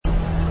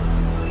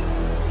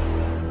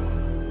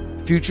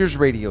Futures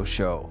Radio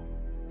Show,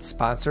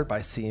 sponsored by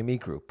CME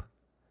Group,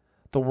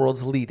 the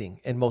world's leading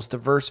and most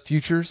diverse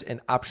futures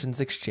and options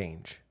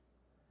exchange.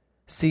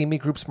 CME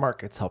Group's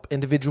markets help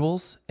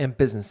individuals and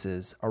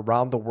businesses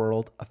around the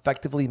world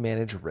effectively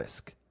manage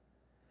risk.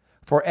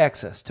 For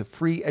access to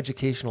free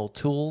educational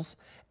tools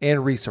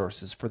and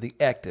resources for the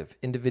active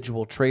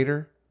individual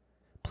trader,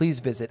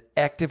 please visit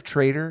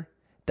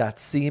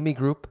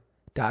activetrader.cmegroup.com.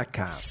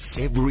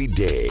 Every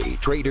day,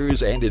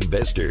 traders and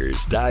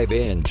investors dive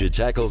in to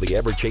tackle the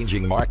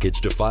ever-changing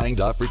markets to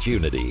find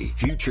opportunity.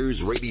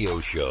 Futures Radio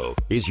Show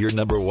is your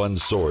number one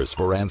source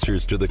for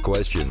answers to the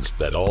questions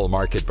that all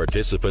market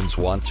participants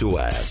want to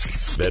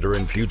ask.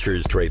 Veteran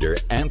futures trader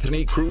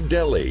Anthony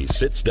Crudele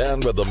sits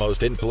down with the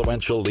most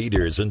influential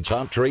leaders and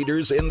top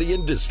traders in the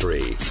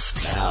industry.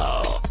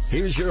 Now,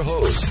 here's your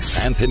host,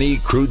 Anthony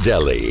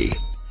Crudele.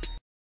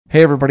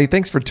 Hey everybody,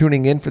 thanks for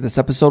tuning in for this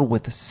episode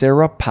with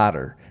Sarah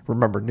Potter.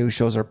 Remember, new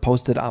shows are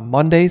posted on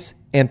Mondays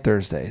and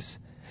Thursdays.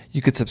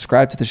 You could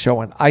subscribe to the show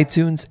on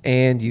iTunes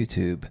and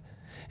YouTube.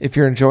 If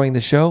you're enjoying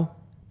the show,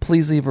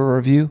 please leave a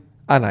review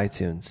on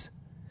iTunes.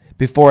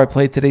 Before I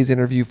play today's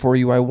interview for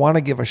you, I want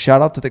to give a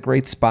shout out to the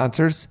great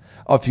sponsors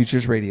of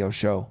Futures Radio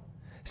Show: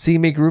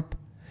 CME Group,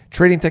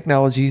 Trading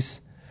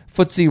Technologies,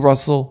 FTSE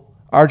Russell,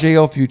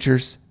 RJO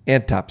Futures,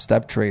 and Top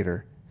Step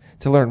Trader.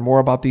 To learn more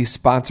about these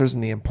sponsors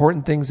and the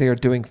important things they are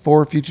doing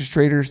for futures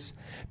traders,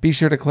 be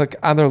sure to click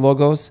on their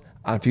logos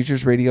on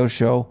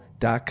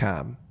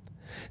futuresradioshow.com.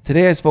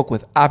 Today I spoke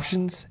with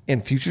options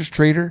and futures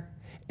trader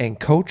and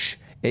coach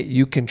at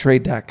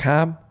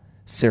youcantrade.com,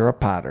 Sarah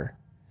Potter.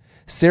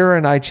 Sarah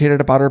and I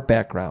chatted about her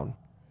background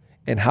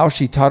and how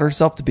she taught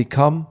herself to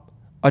become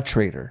a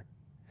trader.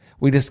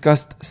 We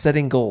discussed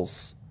setting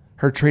goals,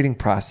 her trading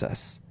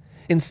process,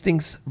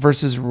 instincts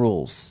versus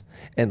rules,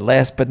 and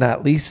last but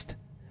not least,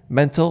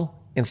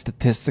 mental and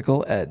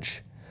statistical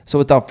edge. So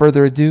without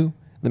further ado,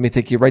 let me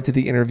take you right to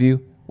the interview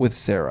with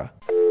Sarah.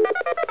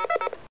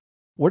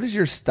 What is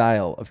your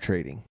style of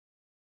trading?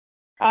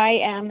 I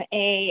am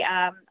a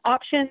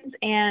options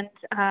and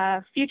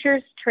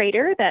futures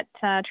trader that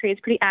trades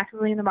pretty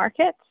actively in the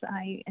markets.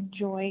 I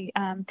enjoy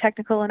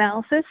technical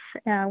analysis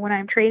when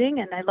I'm trading,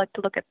 and I like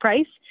to look at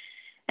price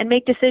and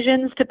make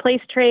decisions to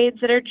place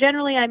trades that are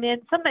generally I'm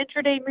in some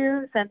intraday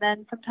moves, and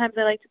then sometimes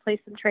I like to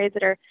place some trades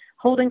that are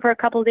holding for a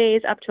couple of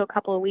days up to a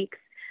couple of weeks.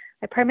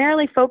 I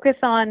primarily focus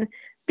on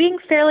being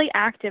fairly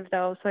active,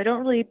 though, so I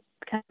don't really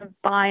kind of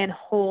buy and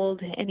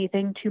hold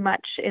anything too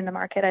much in the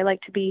market. I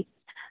like to be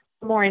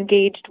more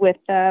engaged with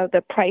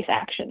the price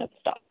action of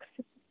stocks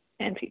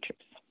and futures.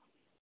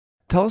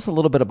 Tell us a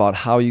little bit about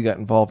how you got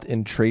involved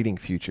in trading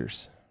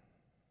futures.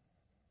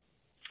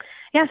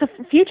 Yeah, so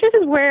futures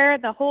is where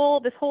this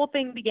whole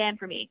thing began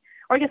for me.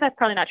 Or I guess that's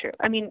probably not true.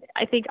 I mean,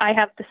 I think I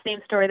have the same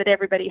story that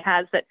everybody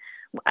has, that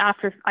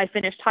after I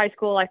finished high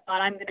school, I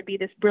thought I'm going to be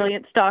this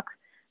brilliant stock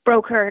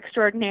broker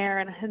extraordinaire,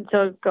 and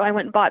so I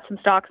went and bought some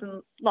stocks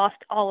and lost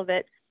all of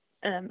it.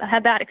 I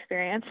had that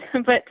experience,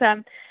 but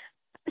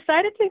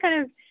decided to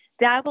kind of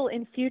dabble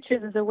in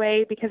futures as a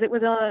way because it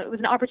was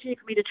an opportunity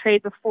for me to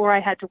trade before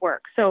I had to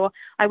work. So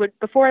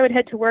before I would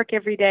head to work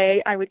every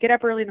day, I would get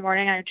up early in the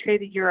morning and I would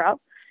trade the euro.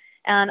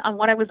 And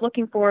what I was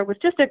looking for was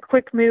just a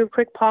quick move,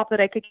 quick pop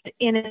that I could get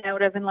in and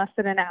out of in less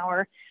than an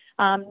hour.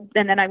 And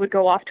then I would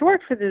go off to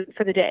work for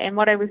the day. And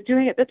what I was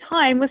doing at the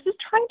time was just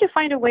trying to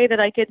find a way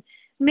that I could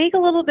make a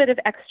little bit of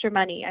extra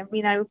money. I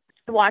mean, I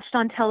watched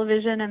on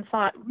television and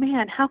thought,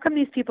 man, how come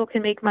these people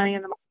can make money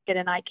in the market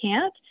and I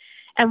can't?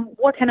 And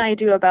what can I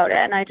do about it?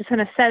 And I just kind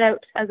of set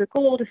out as a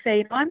goal to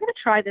say, I'm going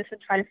to try this and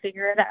try to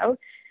figure it out.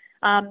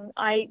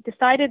 I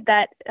decided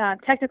that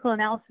technical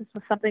analysis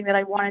was something that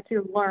I wanted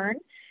to learn.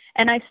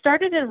 And I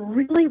started at a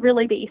really,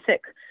 really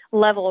basic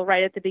level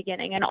right at the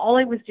beginning. And all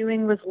I was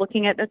doing was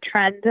looking at the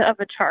trend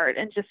of a chart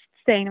and just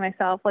saying to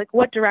myself, like,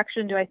 what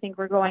direction do I think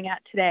we're going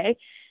at today?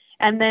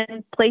 And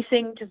then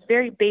placing just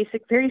very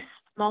basic, very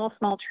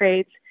small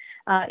trades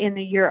in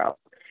the euro.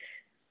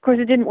 Of course,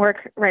 it didn't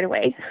work right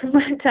away.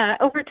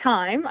 But over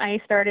time, I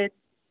started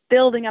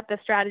building up the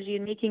strategy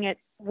and making it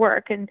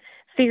work and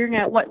figuring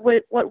out what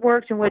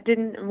worked and what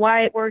didn't, and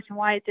why it worked and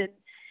why it didn't.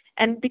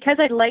 And because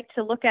I liked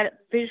to look at it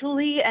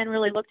visually and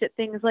really looked at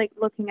things like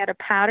looking at a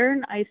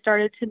pattern, I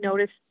started to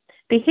notice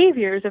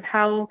behaviors of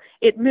how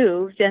it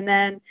moved and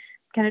then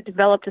kind of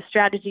developed a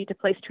strategy to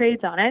place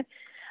trades on it,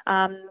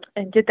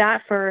 and did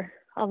that for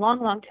a long,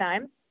 long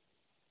time.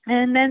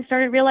 And then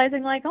started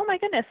realizing, like, oh my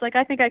goodness, like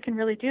I think I can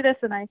really do this.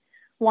 And I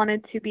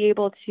wanted to be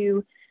able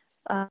to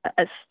kind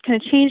of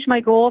change my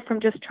goal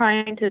from just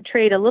trying to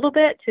trade a little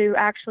bit to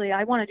actually,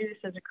 I want to do this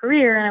as a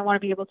career and I want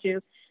to be able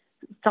to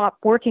stop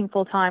working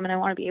full time and I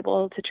want to be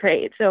able to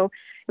trade. So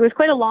it was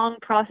quite a long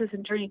process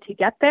and journey to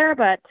get there,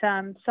 but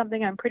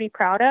something I'm pretty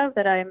proud of,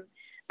 that I'm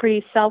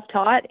pretty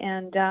self-taught,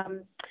 and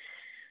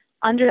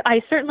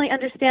I certainly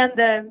understand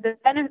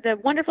the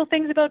wonderful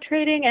things about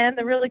trading and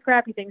the really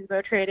crappy things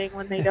about trading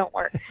when they don't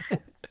work.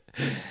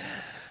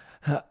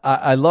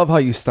 I love how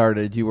you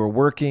started. You were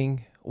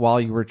working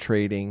while you were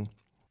trading,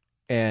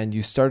 and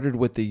you started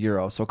with the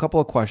euro. So a couple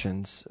of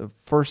questions.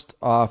 First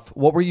off,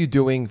 what were you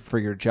doing for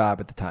your job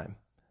at the time?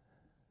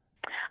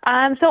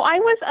 So I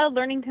was a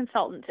learning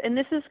consultant, and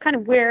this is kind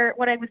of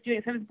what I was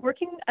doing. So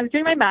I was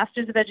doing my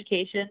master's of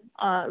education.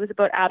 It was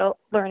about adult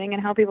learning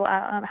and how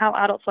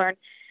adults learn.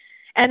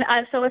 And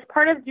so as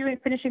part of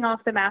finishing off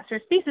the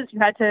master's thesis, you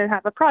had to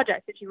have a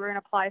project that you were going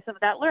to apply some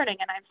of that learning.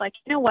 And I was like,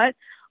 you know what?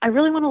 I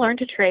really want to learn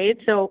to trade.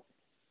 So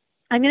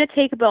I'm going to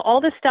take about all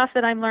the stuff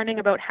that I'm learning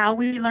about how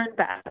we learn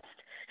best,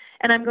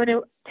 and I'm going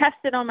to test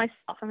it on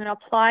myself. I'm going to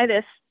apply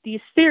these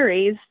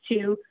theories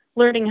to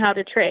learning how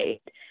to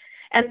trade.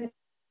 And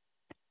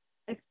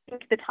I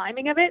think the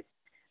timing of it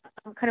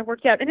kind of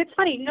worked out. And it's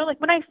funny, like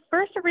when I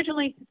first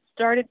originally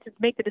started to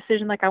make the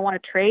decision, like I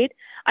want to trade,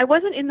 I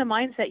wasn't in the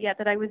mindset yet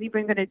that I was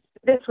even going to do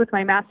this with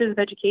my master's of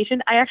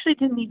education. I actually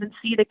didn't even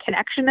see the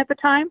connection at the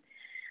time,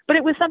 but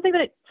it was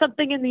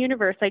something in the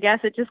universe, I guess.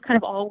 It just kind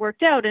of all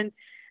worked out. And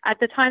at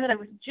the time that I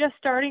was just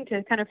starting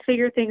to kind of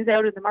figure things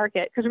out in the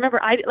market, because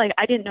remember, I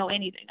didn't know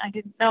anything. I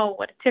didn't know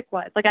what a tick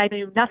was. Like I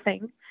knew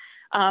nothing.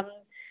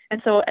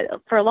 And so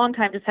for a long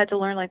time, just had to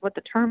learn like what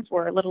the terms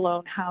were, let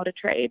alone how to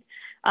trade.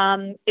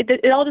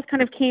 It all just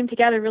kind of came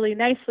together really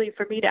nicely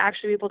for me to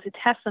actually be able to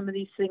test some of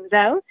these things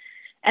out.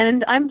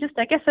 And I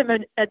guess I'm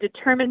a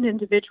determined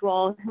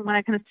individual. When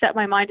I kind of set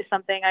my mind to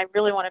something, I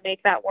really want to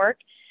make that work.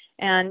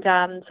 And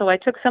so I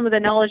took some of the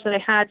knowledge that I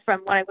had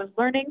from what I was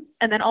learning,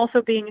 and then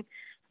also being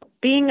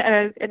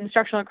an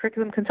instructional and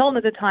curriculum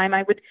consultant at the time,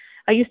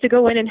 I used to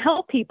go in and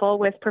help people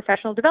with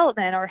professional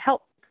development or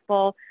help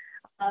people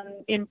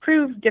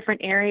improve different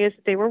areas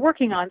that they were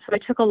working on. So I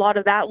took a lot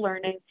of that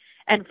learning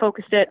and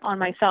focused it on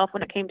myself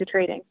when it came to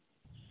trading.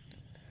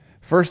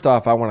 First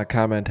off, I want to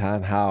comment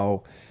on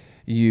how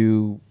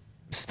you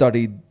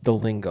studied the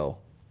lingo,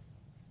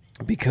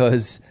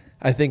 because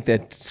I think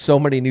that so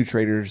many new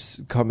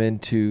traders come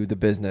into the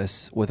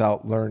business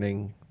without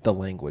learning the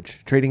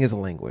language. Trading is a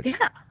language.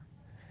 Yeah.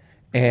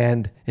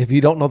 And if you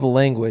don't know the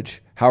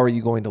language, how are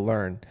you going to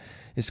learn?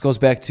 This goes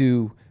back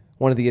to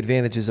one of the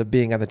advantages of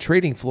being on the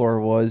trading floor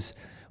was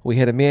we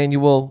had a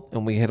manual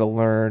and we had to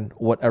learn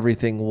what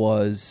everything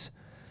was.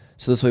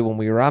 So this way, when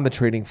we were on the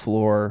trading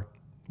floor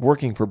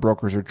working for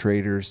brokers or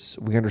traders,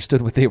 we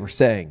understood what they were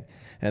saying.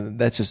 And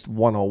that's just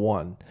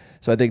 101.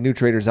 So I think new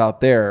traders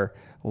out there,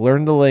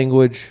 learn the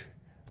language,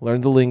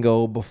 learn the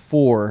lingo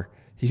before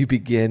you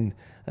begin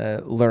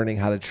learning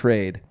how to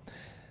trade.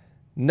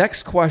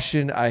 Next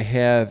question I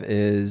have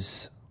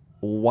is,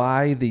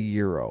 why the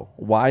euro?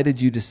 Why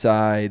did you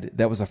decide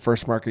that was the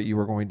first market you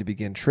were going to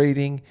begin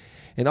trading?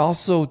 And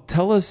also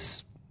tell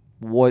us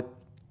what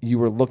you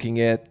were looking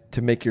at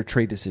to make your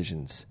trade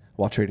decisions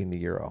while trading the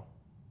euro.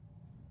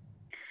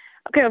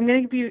 Okay, I'm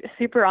going to be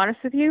super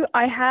honest with you.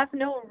 I have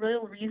no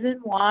real reason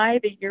why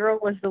the euro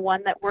was the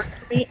one that worked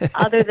for me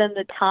other than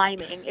the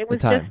timing. It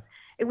was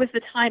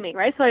the timing,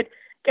 right? So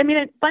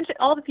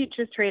all the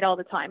futures trade all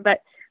the time,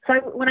 but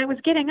when I was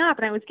getting up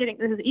and this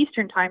is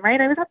Eastern time,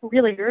 right? I was up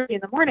really early in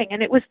the morning,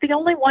 and it was the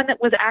only one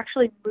that was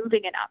actually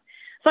moving enough.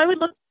 So I would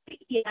look at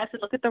the ES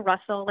and look at the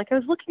Russell. Like I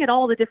was looking at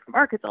all the different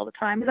markets all the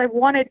time because I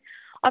wanted,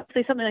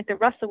 obviously something like the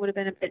Russell would have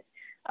been a bit,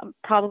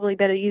 probably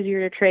better,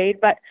 easier to trade,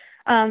 but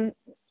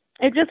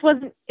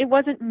it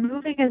wasn't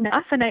moving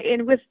enough. And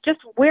it was just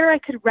where I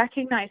could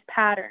recognize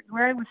patterns,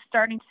 where I was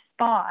starting to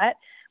spot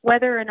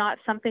whether or not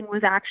something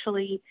was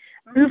actually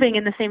moving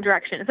in the same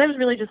direction. So I was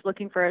really just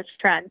looking for a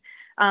trend.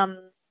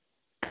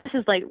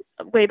 This is like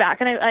way back.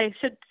 And I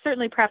should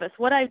certainly preface,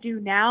 what I do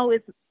now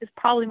is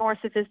probably more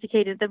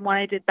sophisticated than what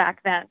I did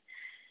back then.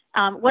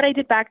 What I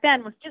did back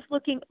then was just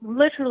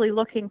literally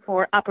looking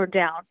for up or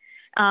down.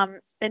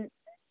 And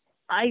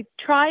I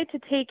tried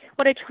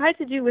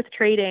to do with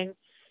trading,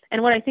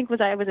 and what I think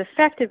I was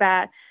effective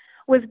at,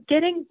 was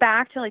getting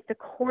back to like the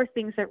core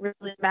things that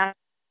really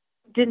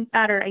didn't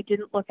matter. I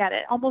didn't look at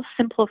it, almost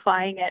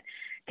simplifying it,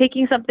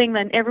 taking something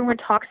that everyone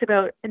talks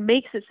about and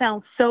makes it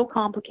sound so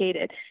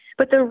complicated.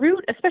 But the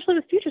root, especially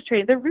with futures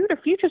trading, the root of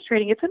futures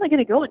trading, it's only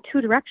going to go in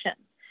two directions.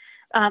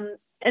 And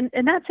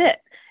that's it.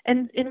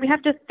 And we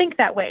have to think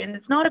that way. And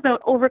it's not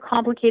about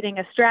overcomplicating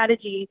a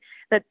strategy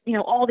that,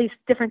 all these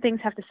different things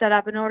have to set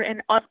up in order,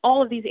 and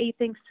all of these 8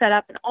 things set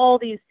up and all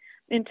these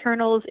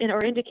internals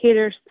or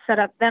indicators set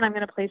up, then I'm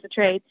going to place a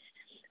trade.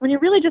 When you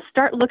really just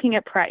start looking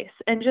at price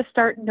and just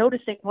start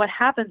noticing what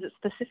happens at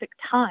specific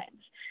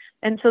times.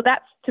 And so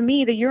that's, to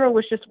me, the euro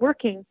was just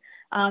working,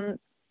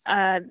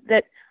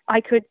 that I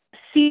could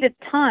see the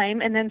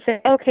time and then say,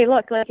 okay,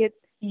 look, like it's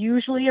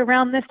usually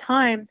around this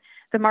time,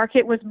 the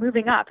market was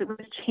moving up. It was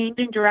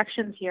changing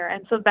directions here.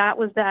 And so that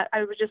was that.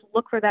 I would just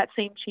look for that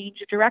same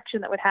change of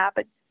direction that would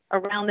happen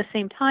around the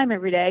same time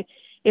every day.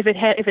 If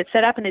it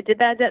set up and it did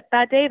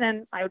that day,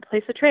 then I would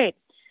place a trade.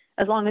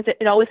 As long as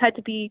it always had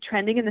to be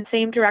trending in the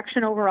same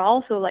direction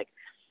overall. So like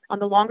on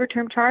the longer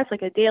term charts,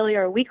 like a daily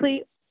or a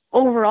weekly,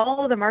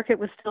 overall the market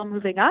was still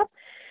moving up.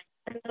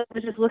 And I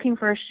was just looking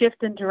for a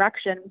shift in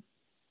direction.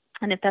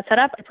 And if that's set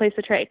up, I place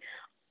a trade.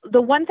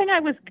 The one thing I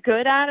was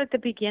good at the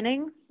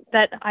beginning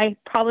that I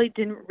probably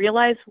didn't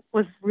realize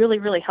was really,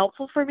 really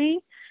helpful for me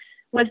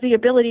was the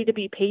ability to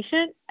be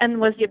patient,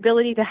 and was the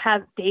ability to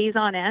have days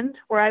on end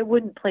where I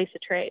wouldn't place a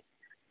trade,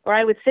 where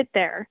I would sit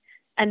there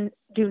and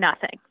do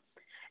nothing.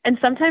 And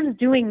sometimes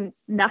doing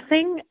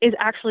nothing is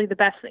actually the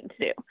best thing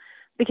to do,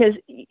 because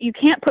you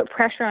can't put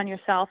pressure on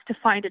yourself to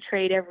find a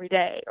trade every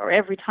day or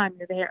every time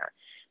you're there.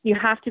 You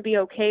have to be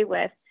okay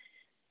with,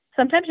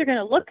 sometimes you're going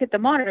to look at the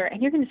monitor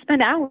and you're going to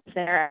spend hours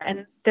there,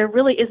 and there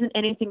really isn't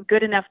anything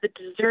good enough that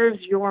deserves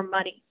your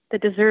money,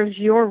 that deserves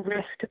your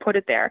risk to put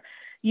it there.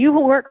 You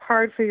will work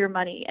hard for your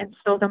money, and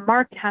so the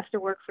market has to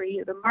work for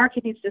you. The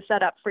market needs to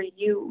set up for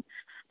you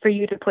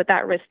to put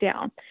that risk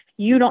down.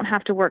 You don't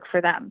have to work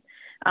for them.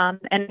 And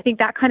I think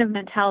that kind of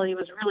mentality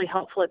was really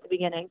helpful at the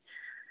beginning.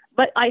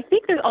 But I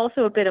think there's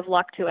also a bit of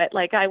luck to it.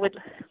 Like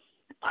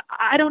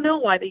I don't know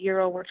why the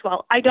euro works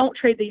well. I don't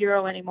trade the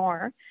euro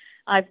anymore.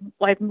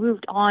 I've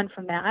moved on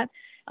from that.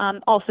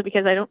 Also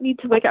because I don't need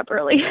to wake up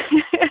early.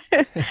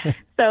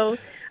 So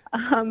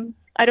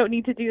I don't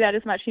need to do that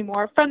as much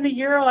anymore. From the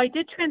euro, I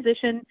did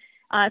transition,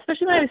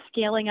 especially when I was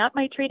scaling up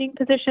my trading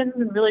positions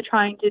and really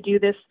trying to do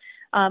this.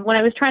 When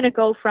I was trying to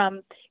go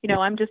from,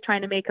 I'm just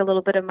trying to make a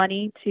little bit of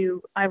money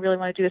to, I really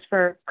want to do this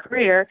for a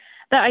career,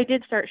 that I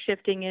did start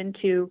shifting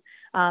into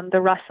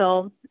the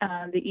Russell,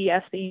 the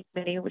ES, the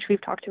E-mini, which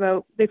we've talked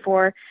about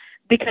before,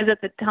 because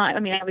at the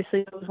time,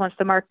 obviously those, once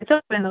the market's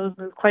open, those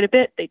move quite a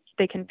bit.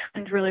 They can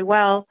trend really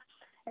well,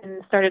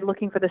 and started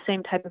looking for the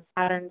same type of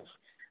patterns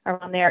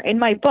around there. In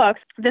my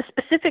books, the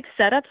specific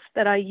setups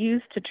that I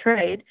used to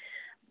trade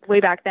way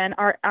back then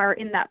are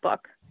in that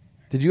book.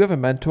 Did you have a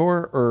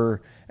mentor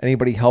or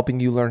anybody helping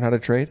you learn how to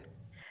trade?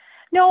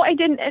 No, I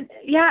didn't. And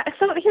yeah.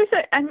 So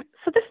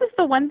so this is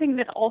the one thing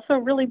that also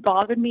really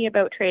bothered me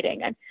about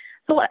trading. And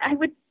so I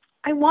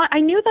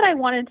knew that I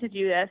wanted to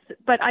do this,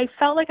 but I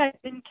felt like I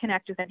didn't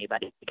connect with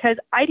anybody because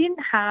I didn't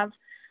have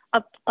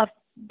a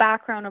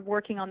background of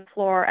working on the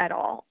floor at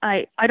all.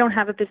 I don't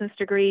have a business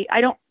degree.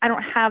 I don't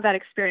have that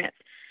experience.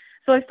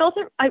 So I felt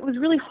it was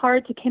really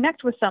hard to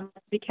connect with someone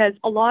because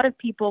a lot of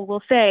people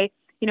will say,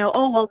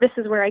 oh, well, this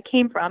is where I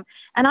came from.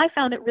 And I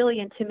found it really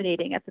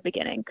intimidating at the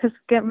beginning because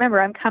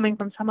remember, I'm coming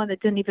from someone that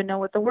didn't even know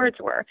what the words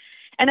were.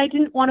 And I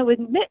didn't want to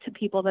admit to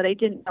people that I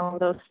didn't know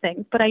those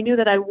things, but I knew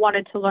that I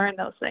wanted to learn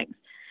those things.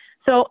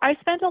 So I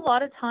spent a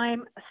lot of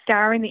time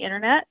scouring the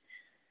internet.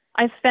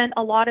 I spent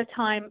a lot of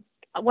time,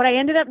 what I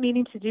ended up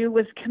needing to do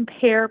was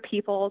compare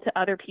people to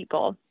other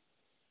people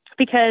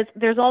because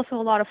there's also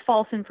a lot of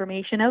false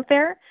information out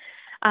there.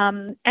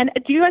 And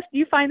do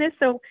you find this?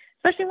 So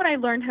especially when I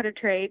learned how to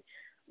trade,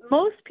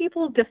 most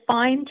people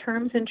define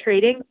terms in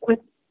trading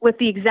with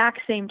the exact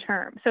same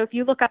term. So if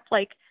you look up,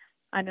 I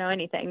don't know,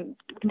 anything,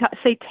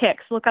 say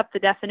ticks, look up the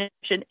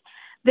definition,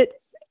 that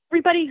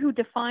everybody who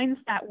defines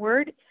that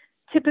word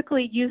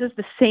typically uses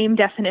the same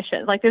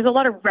definition. There's a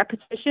lot of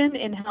repetition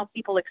in how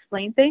people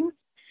explain things.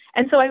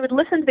 And so I would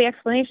listen to the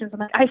explanations. I'm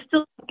like, I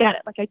still don't get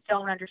it. I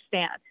don't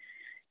understand.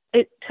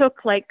 It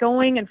took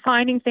going and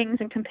finding things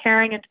and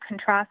comparing and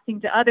contrasting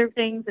to other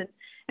things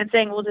and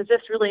saying, well, does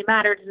this really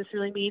matter? Does this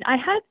really mean? I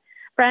had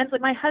friends,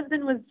 my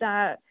husband was,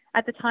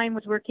 at the time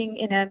was working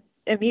in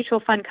a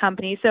mutual fund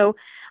company. So,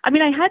 I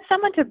had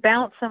someone to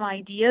bounce some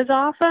ideas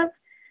off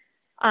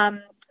of.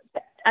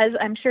 As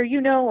I'm sure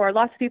you know, or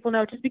lots of people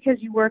know, just because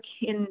you work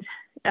in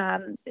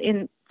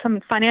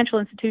some financial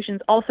institutions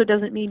also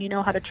doesn't mean you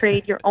know how to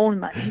trade your own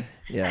money.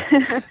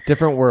 Yeah,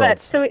 different worlds. But,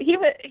 so he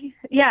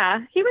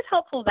was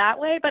helpful that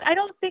way, but I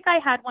don't think I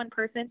had one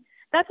person.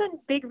 That's a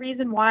big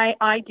reason why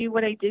I do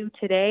what I do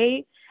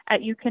today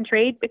at You Can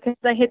Trade, because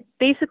I had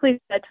basically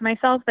said to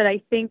myself that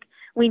I think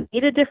we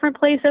need a different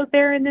place out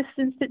there in this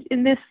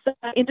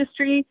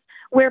industry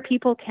where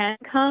people can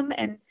come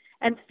and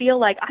feel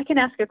like I can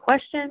ask a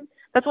question.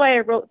 That's why I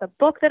wrote the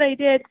book that I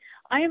did.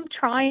 I am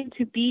trying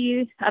to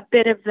be a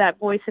bit of that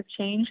voice of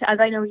change, as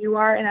I know you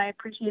are, and I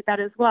appreciate that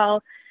as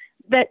well,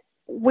 that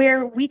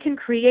where we can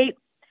create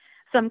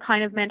some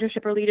kind of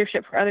mentorship or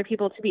leadership for other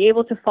people to be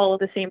able to follow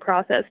the same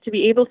process, to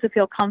be able to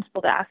feel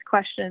comfortable to ask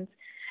questions,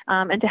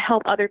 and to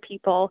help other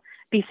people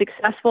be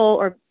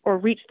successful or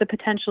reach the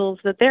potentials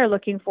that they're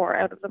looking for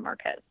out of the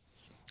market.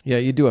 Yeah,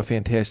 you do a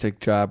fantastic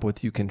job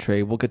with You Can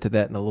Trade. We'll get to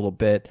that in a little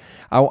bit.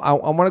 I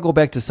want to go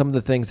back to some of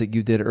the things that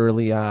you did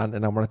early on,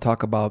 and I want to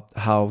talk about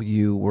how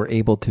you were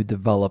able to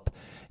develop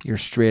your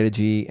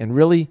strategy and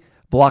really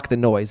block the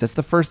noise. That's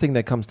the first thing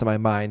that comes to my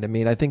mind.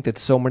 I think that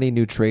so many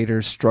new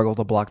traders struggle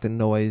to block the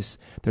noise.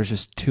 There's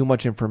just too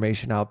much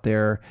information out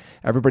there.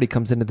 Everybody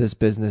comes into this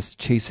business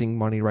chasing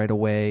money right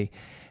away,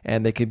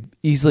 and they could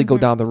easily go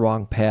down the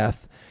wrong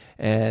path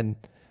and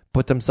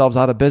put themselves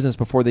out of business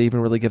before they even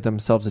really give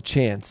themselves a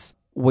chance.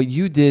 What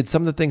you did,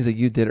 some of the things that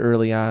you did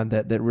early on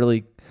that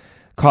really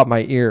caught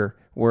my ear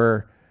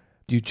were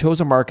you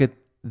chose a market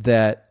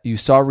that you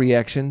saw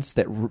reactions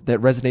that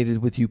resonated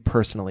with you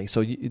personally.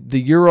 So the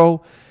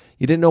euro,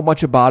 you didn't know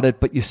much about it,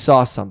 but you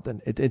saw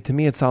something. To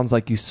me, it sounds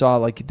like you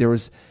saw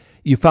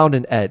you found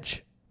an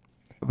edge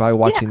by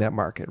watching that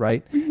market,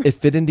 right? Mm-hmm. It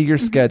fit into your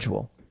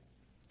schedule.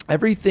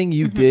 Everything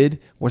you did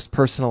was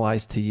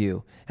personalized to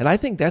you. And I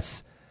think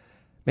that's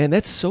Man,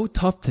 that's so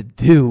tough to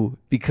do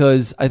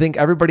because I think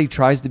everybody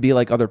tries to be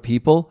like other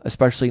people,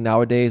 especially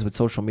nowadays with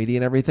social media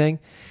and everything.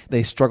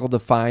 They struggle to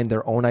find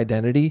their own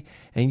identity,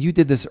 and you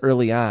did this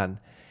early on.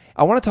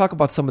 I want to talk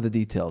about some of the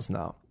details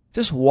now.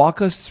 Just walk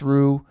us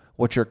through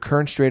what your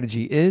current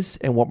strategy is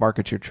and what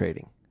markets you're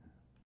trading.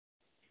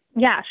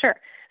 Yeah, sure.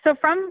 So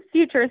from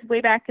futures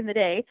way back in the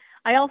day,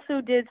 I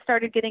also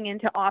started getting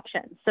into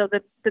options. So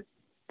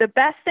the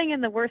best thing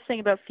and the worst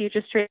thing about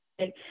futures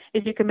trading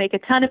is you can make a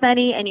ton of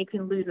money and you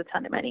can lose a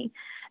ton of money.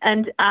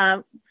 And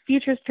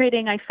futures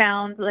trading, I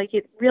found like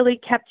it really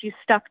kept you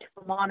stuck to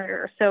a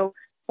monitor. So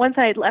once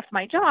I had left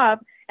my job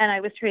and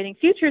I was trading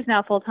futures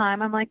now full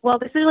time, I'm like, well,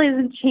 this really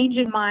isn't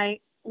changing my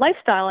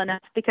lifestyle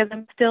enough because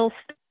I'm still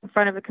stuck in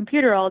front of a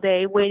computer all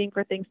day waiting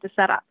for things to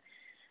set up.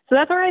 So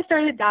that's where I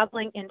started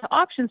dabbling into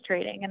options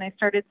trading. And I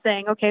started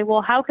saying, okay,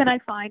 well, how can I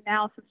find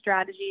now some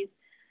strategies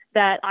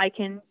that I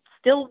can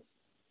still,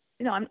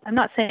 I'm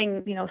not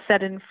saying,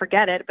 set and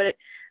forget it, but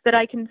that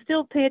I can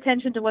still pay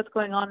attention to what's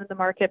going on in the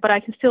market, but I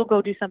can still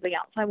go do something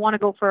else. I want to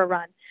go for a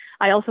run.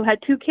 I also had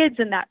 2 kids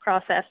in that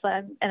process,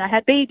 and I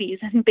had babies,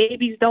 and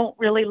babies don't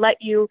really let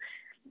you,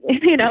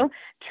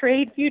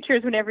 trade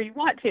futures whenever you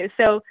want to.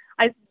 So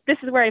this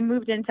is where I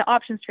moved into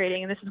options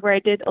trading, and this is where I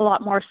did a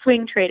lot more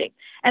swing trading.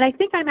 And I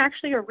think I'm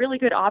actually a really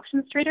good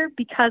options trader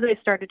because I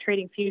started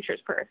trading futures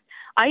first.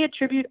 I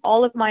attribute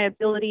all of my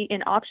ability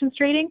in options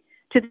trading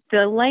to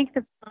the length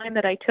of time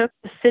that I took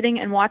sitting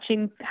and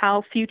watching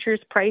how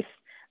futures price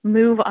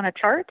move on a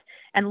chart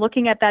and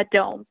looking at that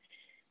dome.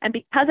 And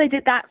because I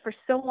did that for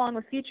so long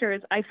with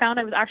futures, I found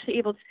I was actually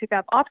able to pick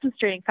up options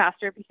trading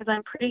faster because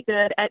I'm pretty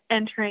good at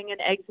entering and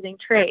exiting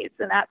trades,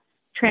 and that's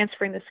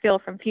transferring the skill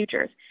from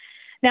futures.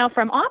 Now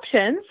from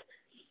options,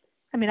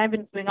 I've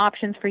been doing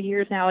options for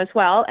years now as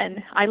well,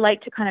 and I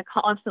like to kind of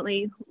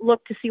constantly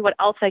look to see what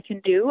else I can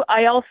do.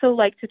 I also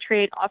like to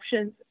trade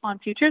options on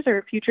futures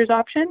or futures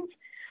options.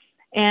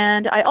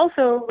 And I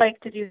also like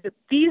to do,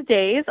 these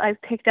days,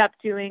 I've picked up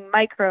doing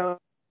micro.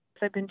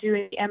 I've been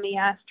doing the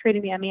MES,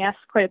 trading the MES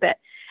quite a bit.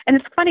 And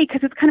it's funny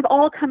because it's kind of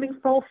all coming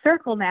full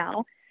circle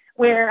now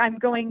where I'm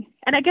going,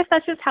 and I guess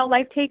that's just how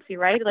life takes you,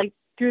 right? Like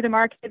through the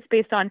markets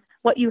based on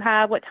what you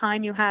have, what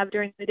time you have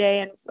during the day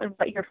and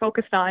what you're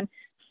focused on.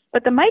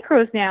 But the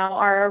micros now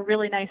are a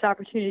really nice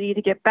opportunity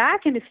to get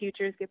back into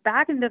futures, get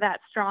back into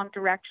that strong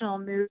directional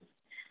moves,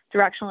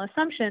 directional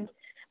assumptions.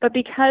 But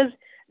because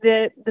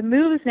the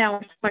moves now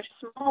are much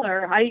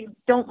smaller, I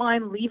don't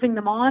mind leaving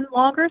them on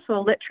longer, so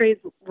I'll let trades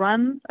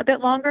run a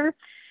bit longer.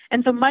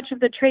 And so much of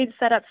the trade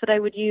setups that I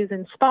would use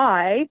in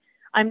SPY,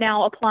 I'm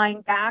now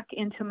applying back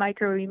into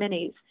micro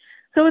E-minis.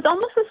 So it's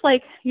almost as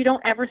like you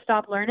don't ever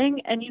stop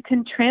learning, and you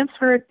can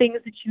transfer things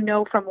that you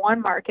know from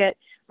one market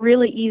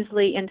really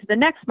easily into the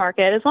next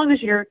market, as long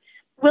as you're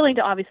willing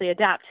to obviously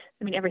adapt.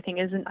 Everything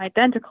isn't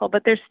identical,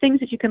 but there's things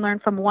that you can learn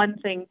from one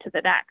thing to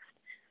the next.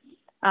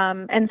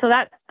 And so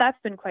that's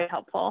been quite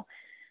helpful.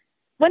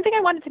 One thing I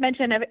wanted to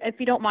mention, if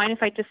you don't mind,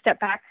 if I just step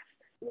back,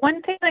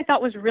 one thing I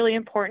thought was really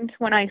important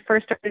when I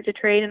first started to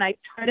trade, and I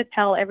try to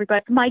tell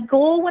everybody, my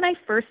goal when I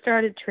first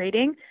started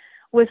trading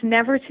was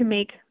never to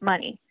make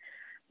money.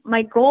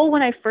 My goal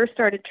when I first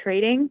started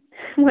trading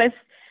was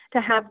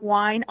to have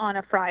wine on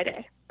a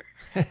Friday.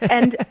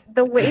 And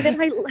the way that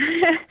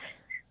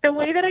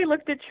I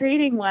looked at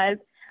trading was,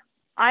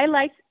 I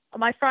liked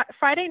my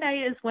Friday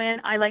night is when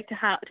I like to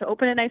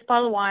open a nice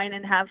bottle of wine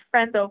and have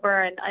friends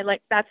over, and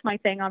that's my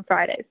thing on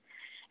Fridays.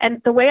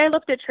 And the way I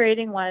looked at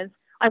trading was,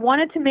 I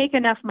wanted to make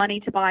enough money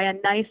to buy a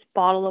nice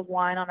bottle of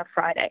wine on a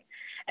Friday.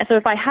 And so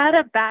if I had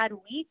a bad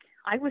week,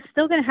 I was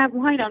still going to have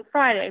wine on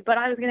Friday, but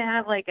I was going to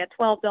have like a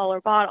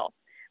 $12 bottle.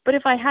 But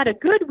if I had a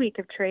good week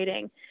of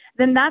trading,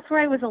 then that's where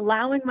I was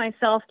allowing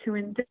myself to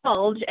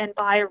indulge and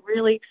buy a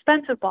really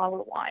expensive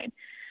bottle of wine.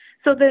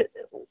 So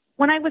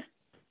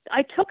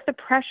I took the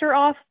pressure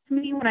off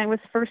me when I was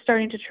first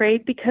starting to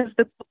trade, because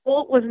the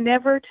goal was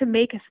never to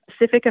make a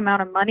specific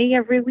amount of money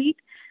every week.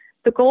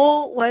 The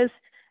goal was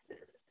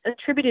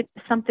attributed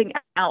to something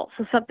else,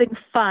 so something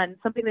fun,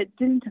 something that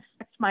didn't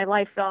affect my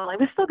life at all. I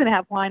was still going to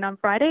have wine on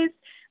Fridays,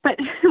 but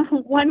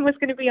one was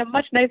going to be a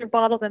much nicer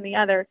bottle than the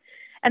other.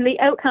 And the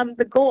outcome,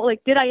 the goal,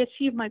 did I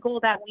achieve my goal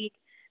that week?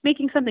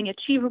 Making something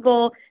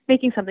achievable,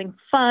 making something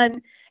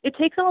fun. It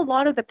takes a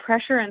lot of the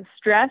pressure and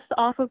stress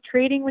off of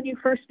trading when you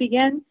first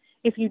begin,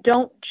 if you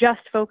don't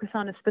just focus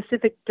on a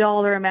specific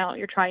dollar amount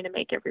you're trying to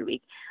make every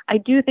week. I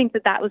do think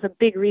that was a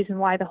big reason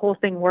why the whole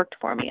thing worked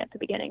for me at the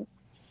beginning.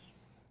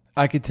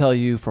 I could tell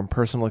you from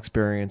personal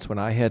experience, when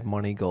I had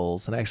money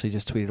goals, and I actually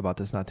just tweeted about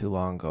this not too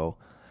long ago,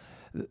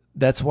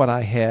 that's when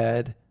I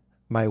had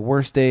my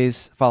worst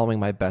days following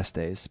my best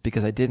days,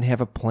 because I didn't have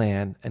a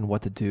plan and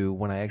what to do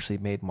when I actually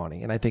made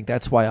money. And I think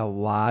that's why a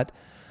lot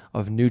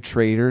of new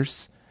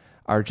traders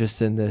are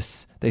just in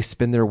this, they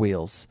spin their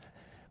wheels.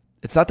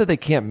 It's not that they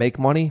can't make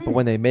money, but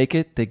when they make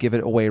it, they give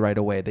it away right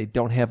away. They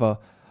don't have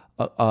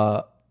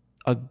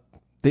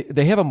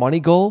they have a money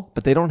goal,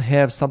 but they don't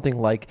have something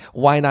like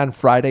wine on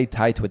Friday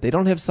tied to it. They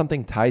don't have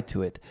something tied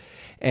to it.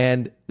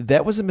 And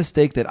that was a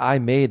mistake that I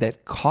made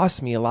that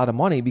cost me a lot of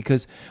money,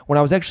 because when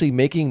I was actually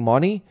making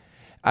money,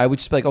 I would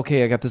just be like,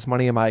 okay, I got this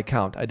money in my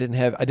account. I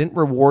didn't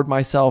reward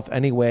myself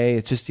anyway.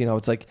 It's just,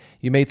 it's like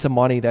you made some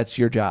money. That's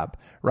your job.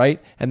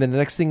 Right. And then the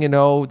next thing you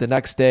know, the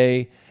next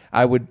day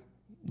I would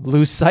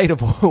lose sight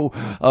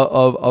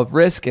of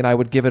risk and I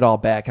would give it all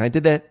back. And I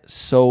did that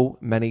so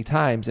many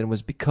times. And it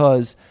was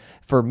because,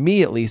 for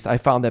me at least, I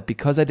found that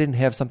because I didn't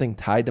have something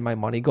tied to my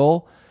money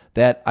goal,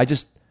 that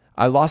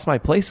I lost my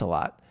place a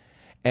lot.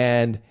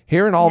 And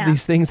hearing all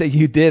these things that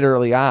you did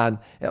early on,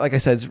 like I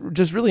said, it's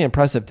just really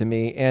impressive to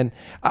me. And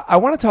I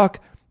want to talk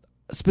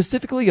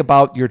specifically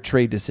about your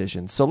trade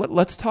decisions. So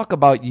let's talk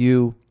about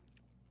you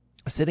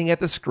sitting at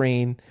the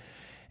screen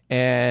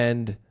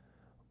and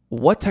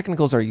what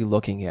technicals are you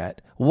looking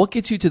at? What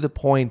gets you to the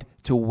point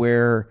to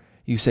where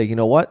you say, you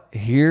know what,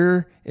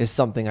 here is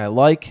something I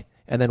like,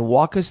 and then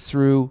walk us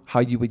through how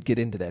you would get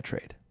into that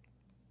trade.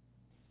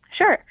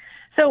 Sure.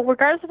 So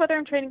regardless of whether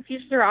I'm trading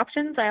futures or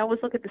options, I always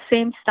look at the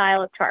same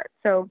style of chart.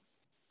 So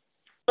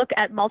look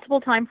at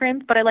multiple time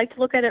frames, but I like to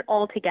look at it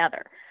all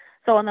together.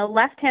 So on the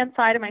left-hand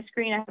side of my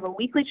screen, I have a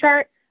weekly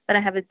chart, then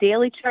I have a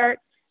daily chart,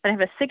 then I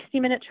have a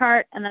 60-minute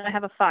chart, and then I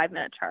have a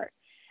 5-minute chart.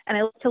 And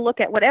I like to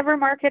look at whatever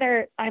market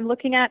I'm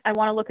looking at. I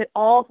want to look at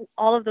all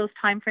of those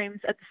time frames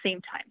at the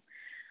same time.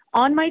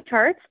 On my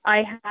charts,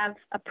 I have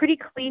a pretty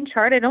clean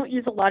chart. I don't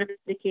use a lot of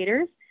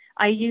indicators.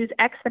 I use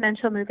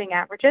exponential moving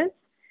averages.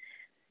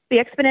 The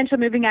exponential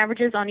moving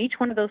averages on each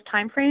one of those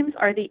time frames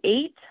are the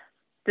 8,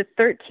 the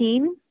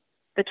 13,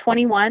 the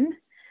 21,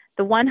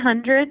 the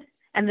 100,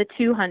 and the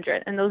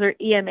 200. And those are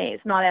EMAs,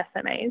 not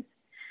SMAs.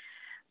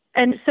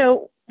 And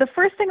so the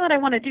first thing that I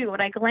want to do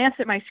when I glance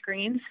at my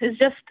screens is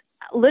just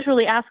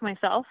literally ask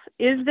myself,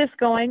 is this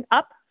going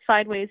up,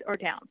 sideways, or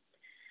down?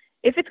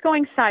 If it's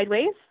going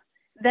sideways,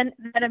 then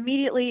that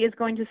immediately is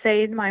going to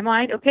say in my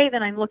mind, okay,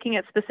 then I'm looking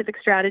at specific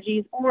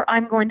strategies, or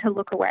I'm going to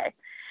look away.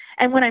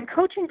 And when I'm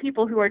coaching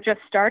people who are just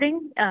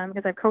starting,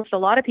 because I've coached a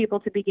lot of people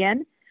to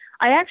begin,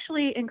 I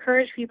actually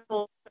encourage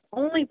people to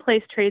only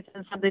place trades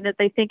in something that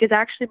they think is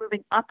actually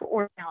moving up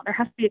or down. There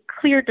has to be a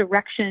clear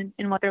direction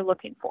in what they're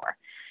looking for.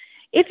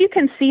 If you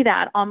can see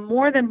that on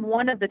more than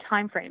one of the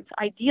time frames,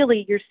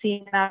 ideally you're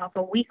seeing that off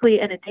a weekly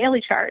and a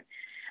daily chart,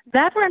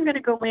 that's where I'm going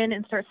to go in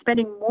and start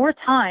spending more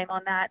time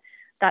on that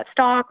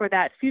stock or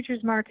that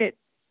futures market,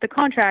 the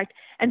contract,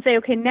 and say,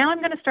 okay, now I'm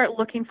going to start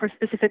looking for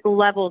specific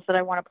levels that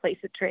I want to place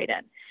a trade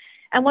in.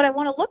 And what I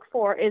want to look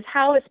for is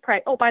how is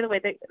price. Oh, by the way,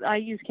 I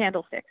use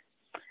candlesticks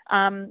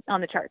on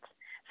the charts.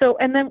 So,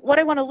 and then what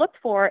I want to look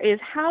for is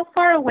how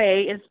far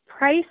away is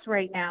price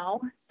right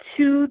now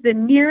to the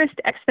nearest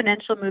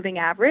exponential moving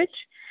average?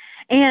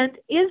 And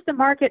is the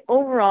market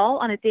overall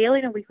on a daily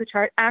and a weekly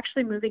chart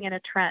actually moving in a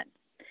trend?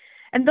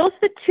 And those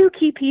are the two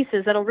key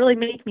pieces that'll really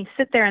make me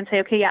sit there and say,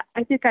 okay, yeah,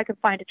 I think I can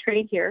find a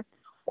trade here.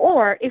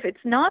 Or if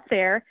it's not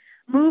there,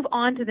 move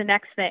on to the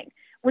next thing,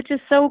 which is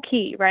so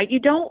key, right?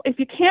 If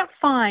you can't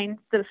find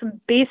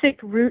some basic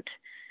root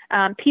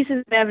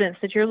pieces of evidence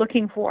that you're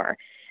looking for,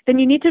 then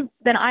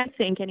I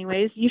think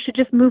anyways, you should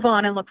just move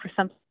on and look for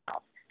something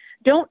else.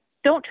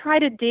 Don't try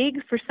to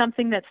dig for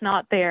something that's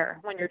not there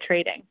when you're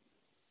trading.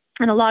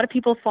 And a lot of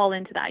people fall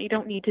into that. You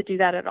don't need to do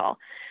that at all.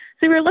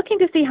 So we're looking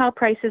to see how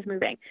price is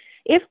moving.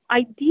 If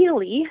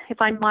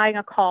I'm buying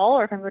a call,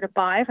 or if I'm going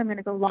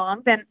to go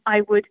long, then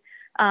I would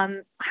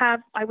want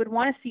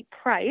to see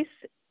price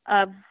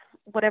of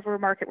whatever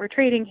market we're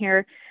trading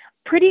here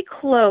pretty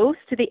close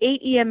to the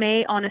 8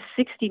 EMA on a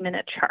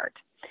 60-minute chart.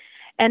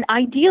 And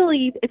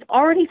ideally, it's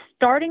already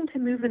starting to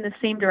move in the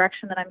same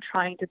direction that I'm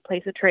trying to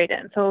place a trade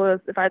in. So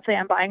if I'd say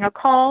I'm buying a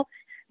call,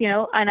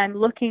 and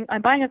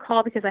I'm buying a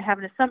call because I have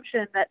an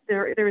assumption that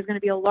there is going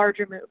to be a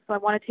larger move. So I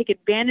want to take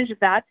advantage of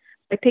that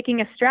by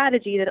picking a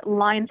strategy that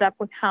lines up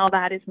with how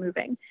that is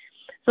moving.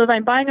 So if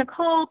I'm buying a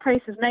call,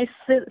 price is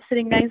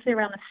sitting nicely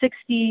around the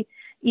 60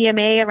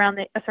 EMA,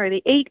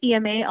 the 8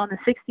 EMA on the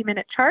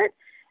 60-minute chart,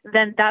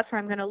 then that's where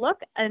I'm going to look.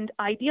 And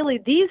ideally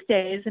these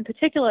days, in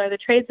particular, the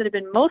trades that have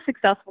been most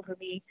successful for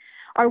me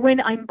are when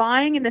I'm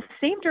buying in the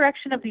same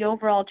direction of the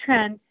overall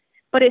trend,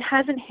 but it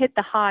hasn't hit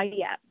the high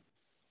yet.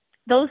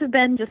 Those have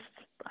been just,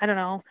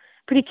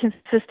 pretty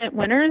consistent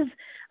winners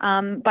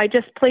by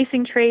just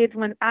placing trades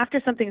when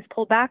after something is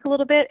pulled back a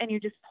little bit and you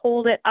just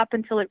hold it up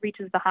until it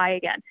reaches the high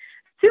again.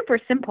 Super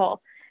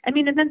simple. And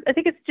then I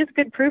think it's just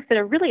good proof that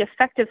a really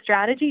effective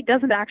strategy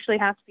doesn't actually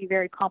have to be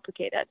very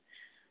complicated.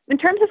 In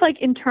terms of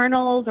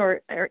internals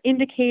or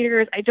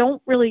indicators, I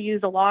don't really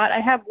use a lot. I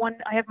have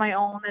my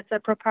own. It's a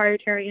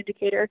proprietary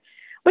indicator,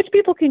 which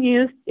people can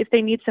use if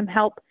they need some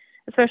help,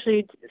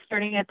 especially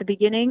starting at the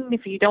beginning.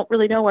 If you don't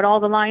really know what all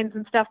the lines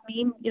and stuff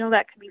mean,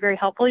 that can be very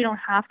helpful. You don't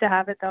have to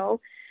have it though,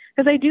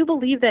 because I do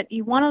believe that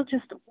you want to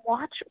just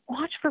watch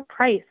for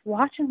price,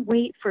 watch and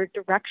wait for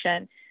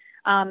direction,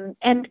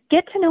 and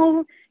get to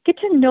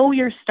know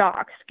your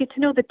stocks, get to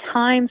know the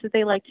times that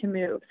they like to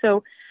move.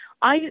 So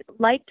I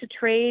like to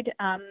trade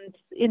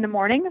in the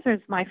mornings.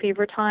 It's my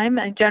favorite time.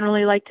 I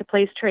generally like to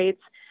place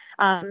trades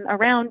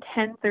around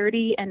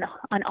 10:30 and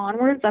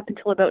onwards up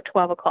until about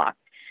 12 o'clock.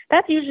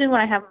 That's usually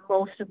when I have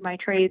most of my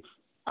trades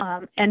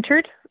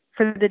entered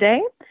for the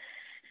day.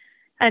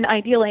 And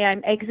ideally,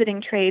 I'm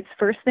exiting trades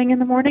first thing in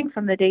the morning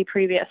from the day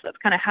previous. That's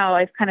kind of how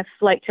I've kind of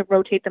like to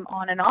rotate them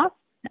on and off.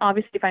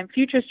 Obviously, if I'm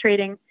futures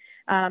trading,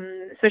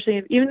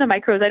 especially even the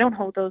micros, I don't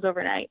hold those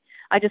overnight.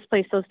 I just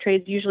place those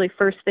trades usually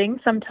first thing,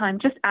 sometime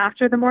just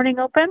after the morning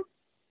open.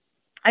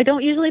 I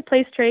don't usually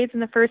place trades in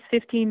the first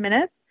 15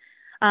 minutes.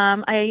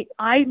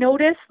 I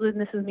notice,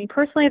 and this is me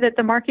personally, that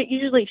the market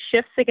usually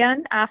shifts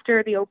again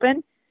after the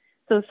open.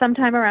 So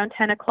sometime around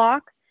 10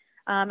 o'clock.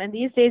 And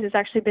these days it's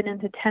actually been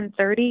into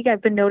 10:30.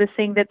 I've been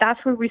noticing that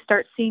that's where we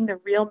start seeing the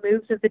real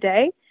moves of the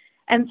day.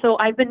 And so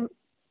I've been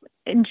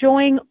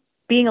enjoying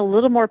being a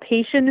little more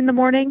patient in the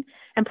morning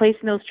and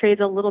placing those trades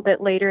a little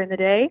bit later in the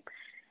day.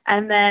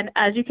 And then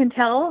as you can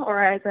tell,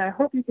 or as I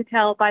hope you can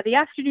tell, by the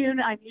afternoon,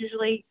 I'm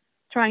usually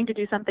trying to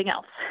do something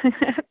else.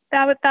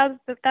 That's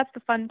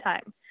the fun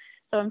time.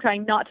 So I'm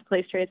trying not to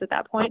place trades at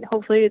that point.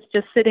 Hopefully it's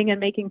just sitting and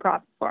making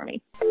profit for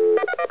me.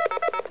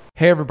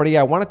 Hey everybody,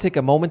 I want to take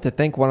a moment to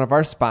thank one of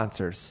our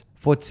sponsors,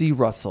 FTSE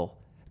Russell.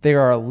 They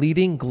are a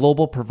leading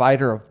global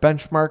provider of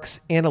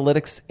benchmarks,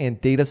 analytics,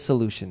 and data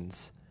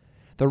solutions.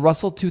 The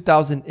Russell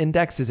 2000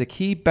 Index is a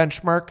key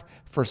benchmark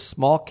for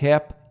small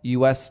cap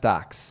U.S.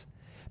 stocks.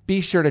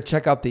 Be sure to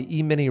check out the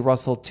E-mini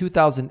Russell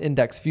 2000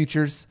 Index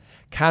futures,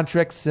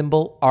 contract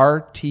symbol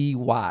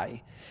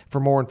RTY. For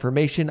more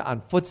information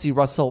on FTSE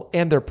Russell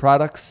and their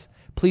products,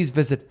 please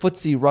visit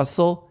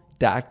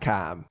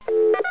FTSERussell.com.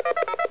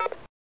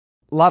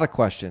 A lot of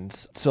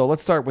questions. So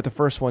let's start with the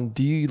first one.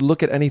 Do you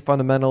look at any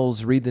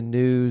fundamentals, read the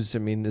news? I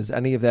mean, is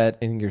any of that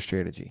in your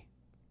strategy?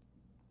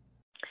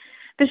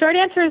 The short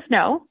answer is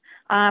no.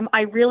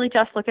 I really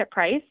just look at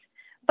price.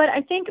 But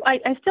I think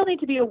I still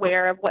need to be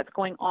aware of what's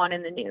going on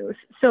in the news.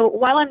 So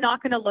while I'm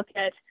not going to look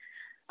at,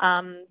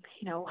 the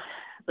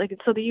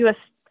U.S.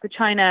 for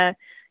China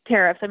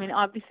tariffs, I mean,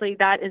 obviously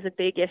that is a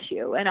big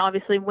issue. And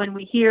obviously when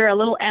we hear a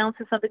little ounce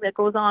of something that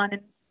goes on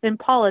in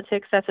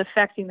politics, that's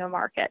affecting the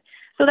market.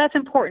 So that's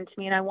important to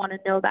me, and I want to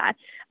know that.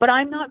 But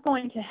I'm not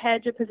going to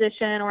hedge a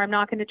position, or I'm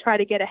not going to try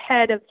to get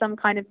ahead of some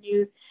kind of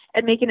news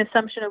and make an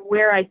assumption of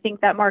where I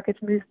think that market's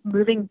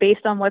moving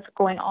based on what's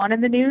going on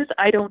in the news.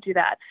 I don't do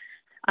that.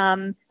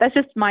 That's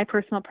just my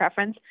personal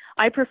preference.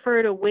 I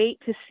prefer to wait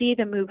to see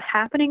the move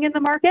happening in the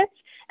markets,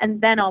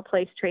 and then I'll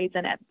place trades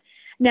in it.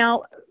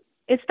 Now,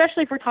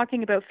 especially if we're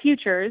talking about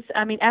futures,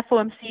 I mean,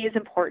 FOMC is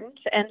important.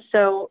 And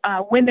so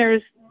when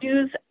there's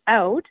news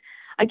out,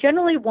 I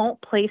generally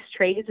won't place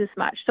trades as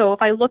much. So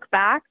if I look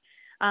back,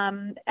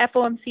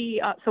 FOMC,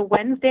 so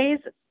Wednesdays,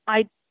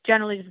 I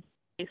generally just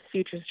place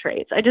futures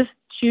trades. I just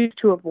choose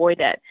to avoid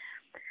it.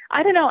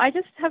 I don't know. I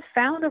just have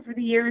found over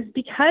the years,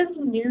 because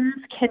news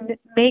can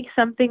make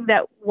something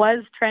that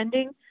was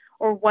trending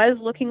or was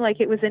looking like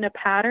it was in a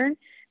pattern,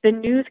 the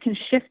news can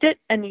shift it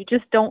and you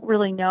just don't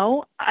really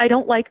know. I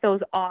don't like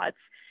those odds.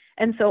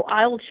 And so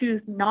I'll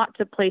choose not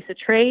to place a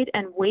trade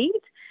and wait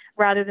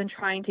rather than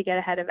trying to get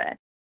ahead of it.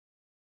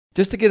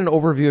 Just to get an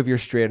overview of your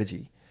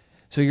strategy.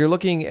 So you're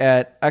looking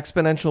at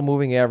exponential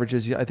moving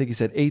averages. I think you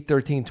said 8,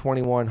 13,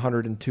 21,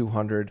 100, and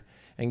 200.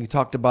 And you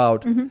talked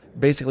about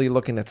basically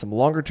looking at some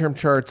longer term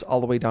charts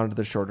all the way down to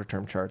the shorter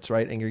term charts,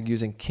 right? And you're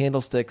using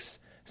candlesticks,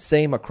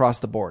 same across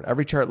the board.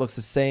 Every chart looks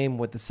the same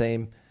with the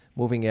same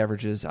moving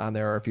averages on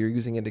there. Or if you're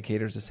using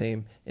indicators, the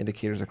same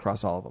indicators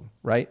across all of them,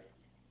 right?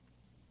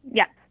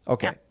 Yeah.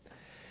 Okay.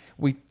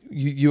 Yeah.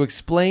 You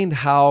explained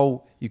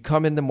how you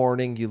come in the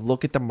morning, you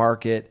look at the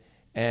market,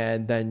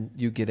 and then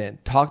you get in.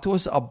 Talk to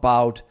us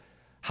about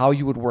how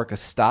you would work a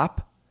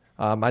stop.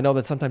 I know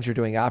that sometimes you're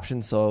doing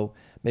options, so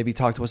maybe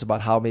talk to us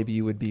about how maybe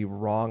you would be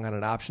wrong on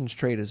an options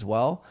trade as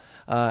well.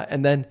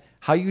 And then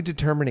how you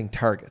determining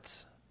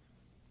targets.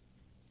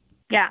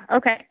 Yeah,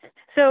 okay.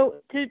 So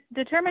to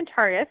determine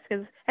targets,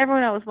 because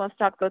everyone always wants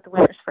to talk about the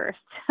winners first.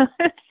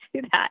 Let's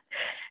do that.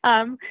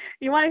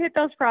 You want to hit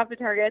those profit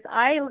targets.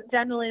 I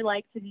generally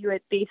like to do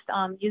it based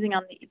on using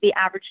on the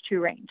average 2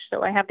 range.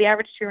 So I have the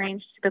average 2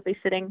 range typically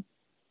sitting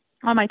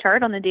on my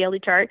chart, on the daily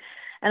chart.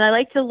 And I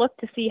like to look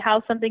to see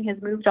how something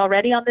has moved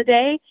already on the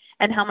day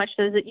and how much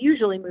does it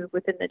usually move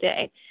within the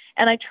day.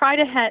 And I try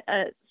to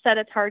set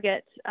a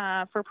target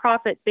for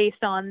profit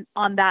based on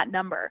that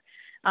number.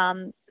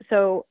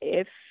 So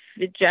if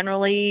it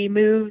generally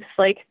moves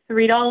like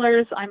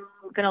 $3, I'm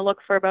going to look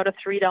for about a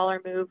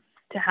 $3 move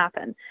to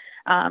happen.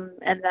 And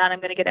then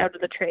I'm going to get out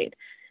of the trade.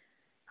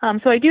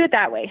 So I do it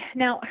that way.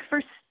 Now,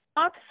 for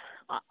stops,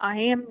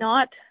 I'm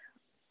not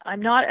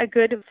a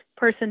good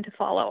person to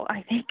follow,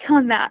 I think,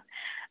 on that.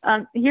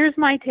 Here's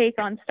my take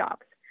on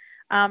stops.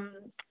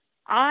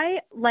 I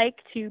like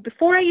to,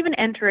 before I even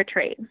enter a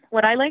trade,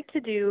 what I like to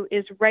do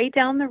is write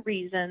down the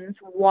reasons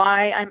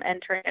why I'm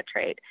entering a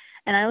trade.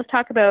 And I always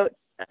talk about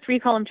a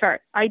 3-column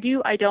chart. I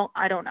do, I don't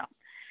know.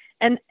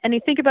 And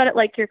you think about it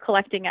like you're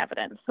collecting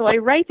evidence. So I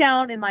write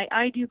down in my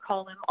I do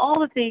column all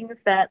the things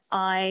that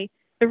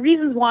the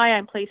reasons why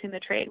I'm placing the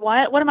trade.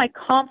 What am I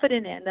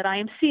confident in that I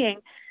am seeing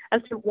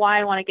as to why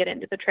I want to get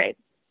into the trade?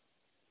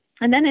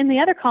 And then in the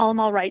other column,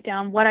 I'll write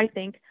down what I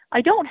think I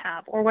don't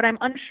have or what I'm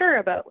unsure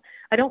about.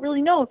 I don't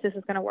really know if this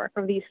is going to work,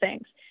 or these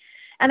things.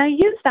 And I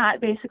use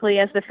that basically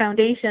as the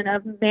foundation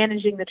of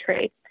managing the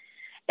trade.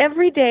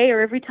 every day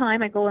or every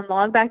time I go and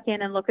log back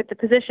in and look at the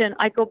position,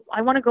 I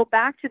want to go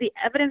back to the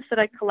evidence that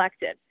I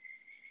collected.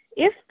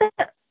 If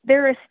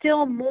there is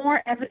still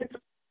more evidence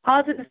on the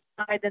positive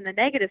side than the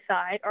negative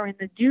side, or in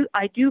the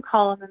I do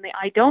column than the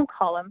I don't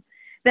column,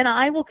 then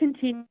I will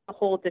continue to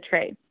hold the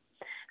trade.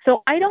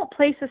 So I don't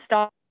place a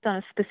stop on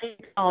a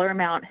specific dollar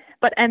amount,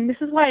 and this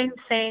is why I'm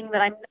saying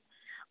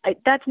that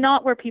that's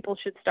not where people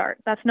should start.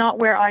 That's not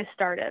where I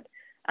started.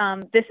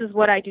 This is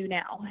what I do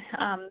now.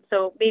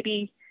 So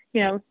maybe,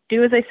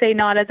 do as I say,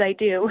 not as I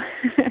do.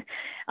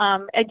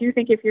 I do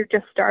think if you're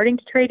just starting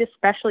to trade,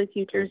 especially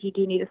futures, you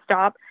do need to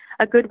stop.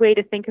 A good way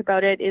to think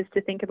about it is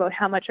to think about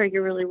how much are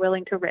you really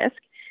willing to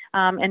risk,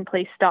 and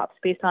place stops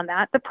based on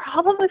that. The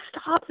problem with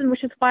stops, and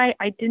which is why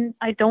I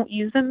don't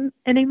use them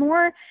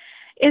anymore,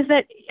 is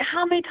that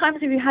how many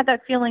times have you had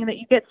that feeling that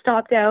you get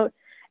stopped out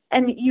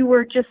and you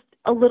were just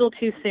a little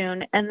too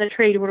soon and the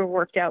trade would have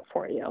worked out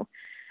for you?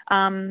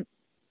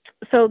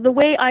 So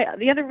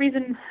the other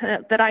reason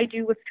that I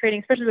do with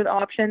trading, especially with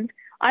options,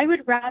 I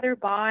would rather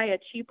buy a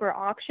cheaper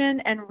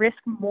option and risk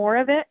more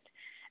of it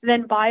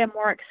than buy a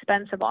more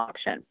expensive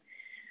option.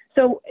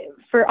 So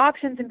for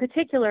options in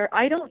particular,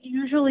 I don't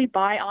usually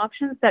buy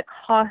options that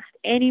cost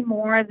any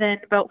more than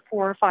about $4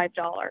 or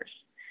 $5.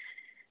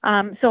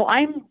 So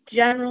I'm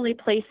generally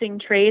placing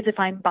trades if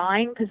I'm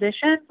buying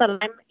positions that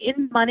I'm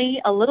in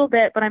money a little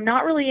bit, but I'm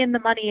not really in the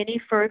money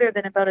any further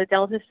than about a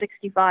delta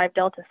 65,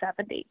 delta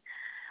 70.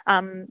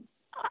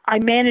 I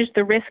manage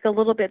the risk a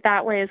little bit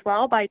that way as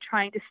well by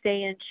trying to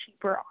stay in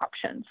cheaper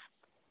options.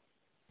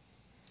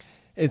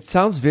 It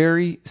sounds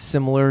very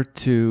similar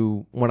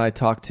to when I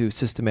talk to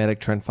systematic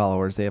trend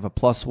followers. They have a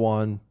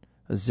 +1,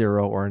 a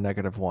 0, or a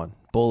 -1,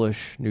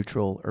 bullish,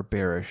 neutral, or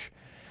bearish.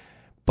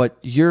 But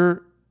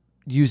you're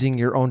using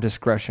your own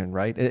discretion,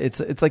 right?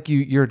 It's like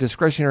you're a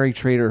discretionary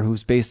trader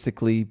who's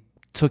basically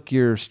took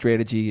your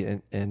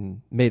strategy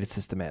and made it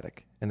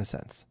systematic in a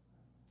sense.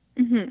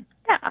 Mm-hmm.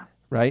 Yeah.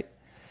 Right?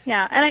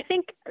 Yeah. And I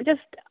think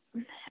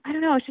I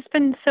don't know, it's just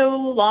been so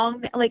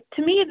long, like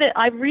to me that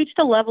I've reached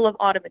a level of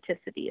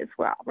automaticity as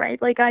well,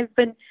 right? Like I've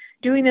been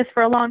doing this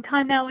for a long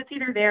time now. It's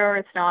either there or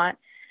it's not.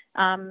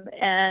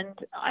 And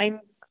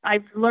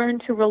I've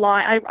learned to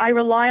rely, I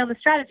rely on the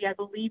strategy. I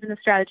believe in the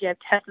strategy. I've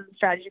tested the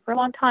strategy for a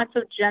long time.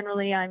 So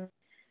generally I'm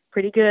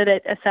pretty good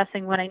at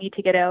assessing when I need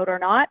to get out or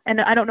not. And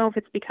I don't know if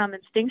it's become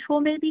instinctual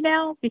maybe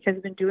now because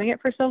I've been doing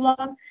it for so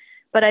long,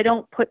 but I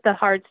don't put the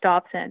hard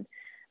stops in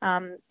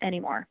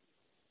anymore.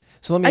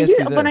 So let me ask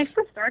you this. When I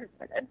first started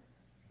with it.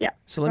 Yeah.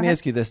 So let me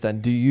ask you this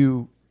then. Do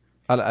you,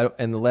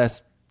 and the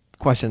last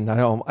question, I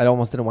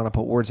almost didn't want to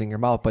put words in your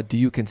mouth, but do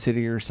you consider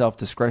yourself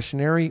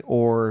discretionary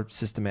or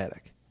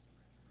systematic?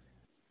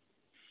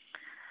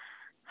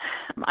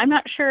 I'm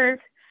not sure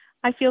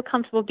I feel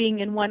comfortable being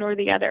in one or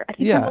the other. I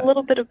think I'm a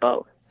little bit of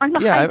both. I'm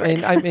not. Yeah,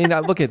 I mean,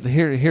 look at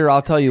here.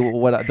 I'll tell you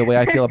the way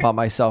I feel about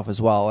myself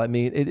as well. I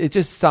mean, it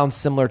just sounds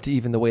similar to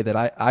even the way that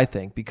I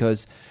think,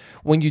 because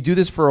when you do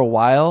this for a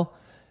while,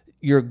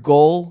 your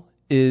goal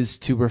is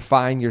to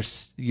refine your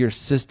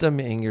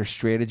system and your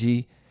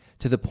strategy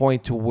to the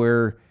point to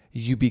where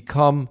you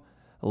become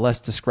less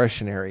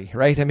discretionary,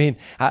 right? I mean,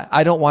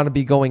 I don't want to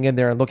be going in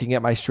there and looking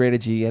at my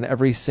strategy in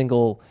every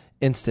single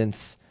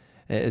instance.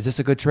 Is this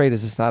a good trade?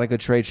 Is this not a good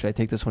trade? Should I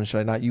take this one? Should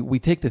I not? We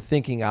take the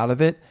thinking out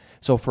of it.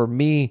 So for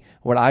me,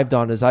 what I've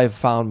done is I've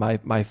found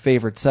my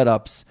favorite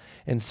setups.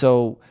 And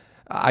so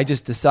I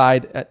just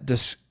decide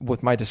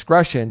with my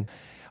discretion,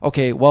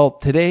 okay, well,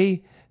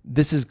 today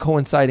this is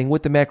coinciding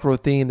with the macro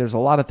theme. There's a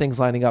lot of things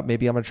lining up.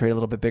 Maybe I'm going to trade a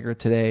little bit bigger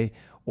today,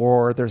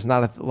 or there's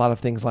not a lot of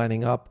things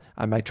lining up.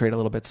 I might trade a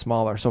little bit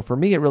smaller. So for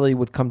me, it really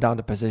would come down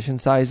to position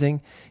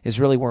sizing is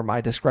really where my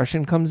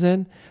discretion comes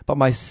in. But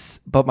my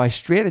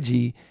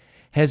strategy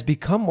has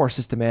become more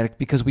systematic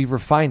because we've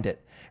refined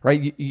it,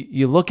 right?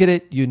 You look at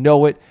it, you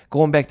know it,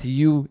 going back to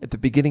you at the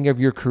beginning of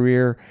your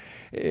career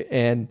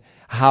and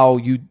how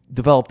you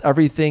developed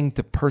everything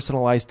to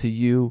personalize to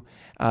you.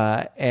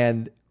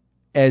 And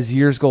as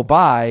years go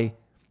by,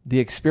 the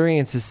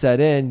experience is set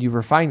in, you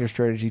refine your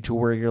strategy to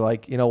where you're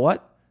like, you know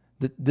what?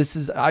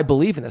 I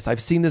believe in this. I've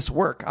seen this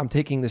work. I'm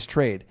taking this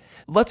trade.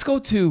 Let's go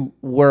to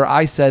where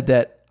I said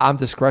that I'm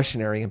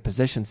discretionary in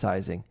position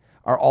sizing.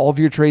 Are all of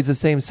your trades the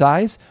same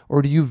size,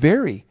 or do you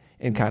vary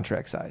in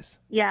contract size?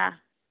 Yeah,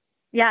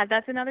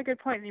 that's another good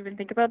point. I didn't even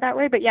think about it that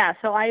way. But yeah,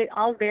 so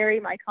I'll vary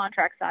my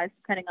contract size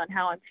depending on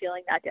how I'm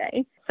feeling that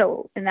day.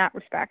 So in that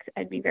respect,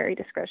 I'd be very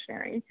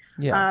discretionary.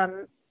 Yeah.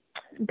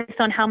 Based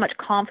on how much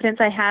confidence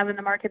I have in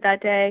the market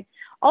that day.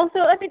 Also,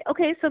 I mean,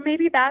 okay, so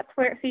maybe that's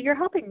where, see, you're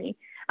helping me.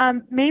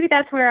 Maybe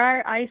that's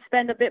where I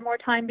spend a bit more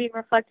time being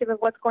reflective of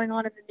what's going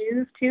on in the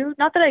news too.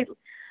 Not that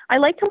I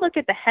like to look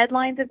at the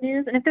headlines of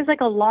news, and if there's like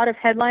a lot of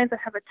headlines that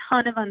have a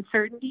ton of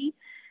uncertainty,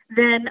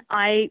 then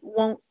I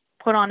won't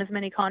put on as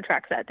many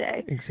contracts that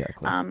day.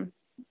 Exactly.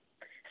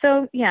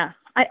 So yeah,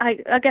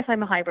 I guess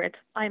I'm a hybrid.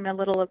 I'm a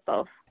little of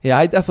both. Yeah,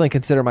 I definitely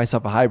consider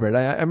myself a hybrid.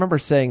 I remember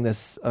saying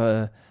this,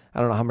 I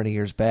don't know how many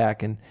years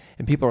back, and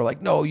people are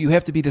like, no, you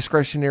have to be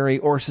discretionary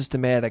or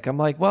systematic. I'm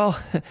like, well,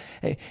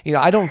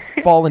 I don't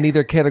fall in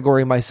either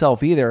category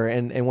myself either.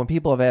 And when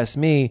people have asked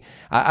me,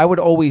 I would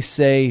always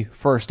say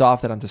first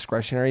off that I'm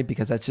discretionary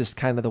because that's just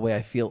kind of the way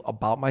I feel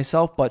about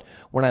myself. But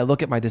when I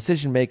look at my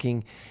decision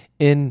making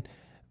in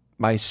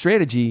my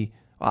strategy,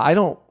 I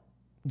don't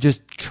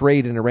just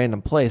trade in a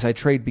random place. I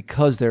trade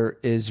because there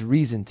is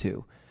reason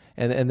to,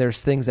 and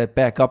there's things that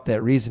back up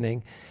that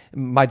reasoning.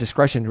 My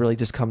discretion really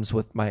just comes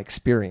with my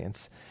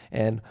experience,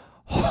 and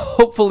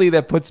hopefully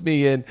that puts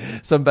me in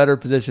some better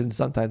positions.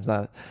 Sometimes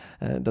not,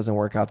 it doesn't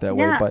work out that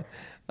way. But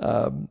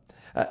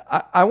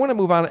I want to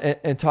move on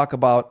and talk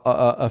about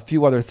a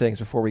few other things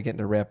before we get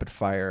into rapid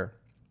fire.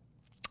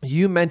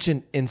 You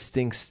mentioned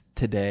instincts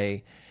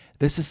today.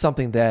 This is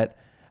something that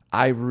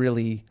I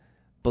really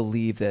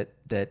believe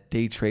that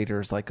day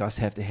traders like us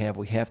have to have.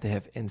 We have to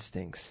have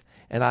instincts.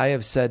 And I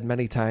have said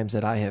many times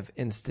that I have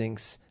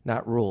instincts,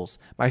 not rules.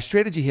 My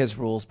strategy has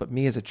rules, but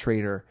me as a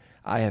trader,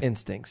 I have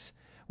instincts.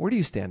 Where do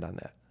you stand on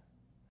that?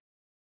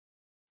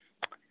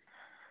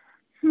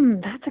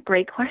 That's a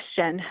great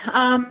question.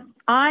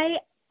 I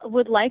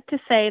would like to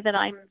say that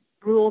I'm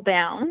rule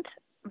bound,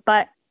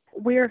 but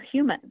we're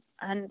human,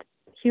 and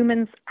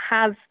humans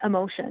have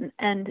emotion.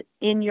 And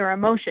in your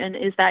emotion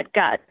is that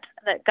gut.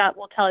 That gut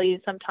will tell you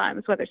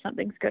sometimes whether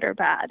something's good or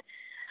bad.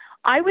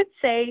 I would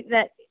say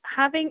that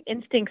having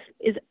instincts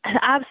is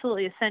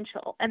absolutely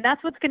essential. And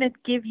that's what's going to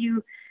give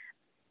you,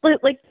 so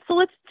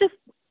let's just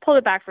pull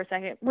it back for a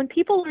second. When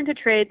people learn to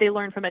trade, they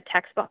learn from a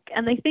textbook.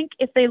 And they think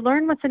if they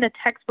learn what's in a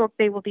textbook,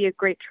 they will be a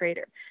great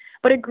trader.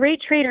 But a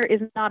great trader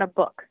is not a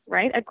book,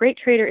 right? A great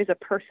trader is a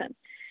person.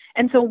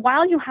 And so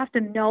while you have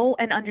to know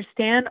and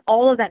understand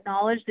all of that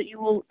knowledge that you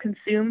will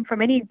consume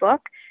from any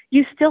book,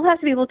 you still have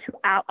to be able to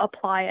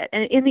apply it.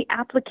 And in the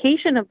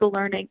application of the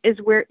learning is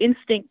where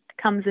instinct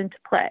comes into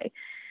play.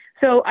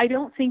 So I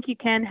don't think you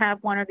can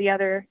have one or the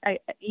other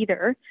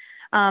either.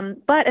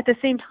 But at the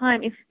same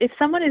time, if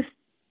someone is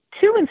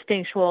too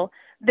instinctual,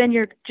 then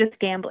you're just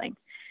gambling.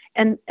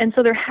 And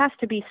so there has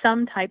to be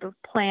some type of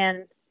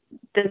plan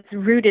that's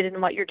rooted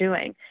in what you're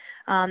doing.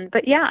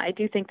 But yeah, I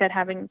do think that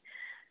having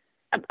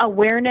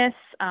awareness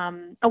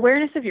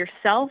of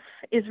yourself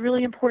is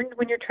really important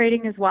when you're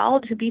trading as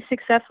well. To be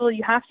successful,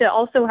 you have to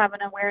also have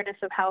an awareness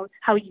of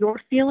how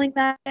you're feeling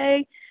that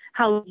day,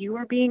 how you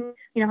are being,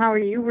 how are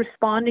you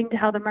responding to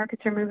how the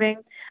markets are moving,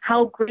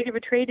 how great of a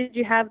trade did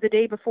you have the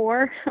day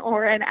before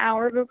or an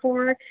hour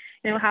before,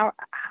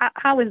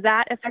 how is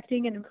that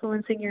affecting and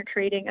influencing your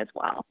trading as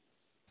well?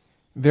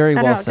 Very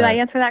well said. Did I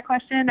answer that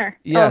question? Or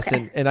yes,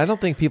 okay. and I don't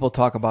think people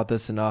talk about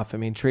this enough. I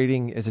mean,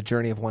 trading is a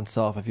journey of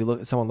oneself.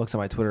 If someone looks at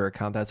my Twitter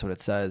account, that's what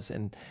it says,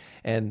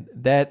 and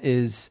that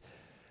is,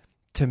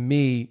 to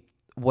me,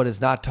 what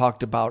is not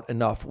talked about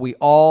enough. We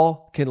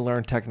all can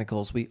learn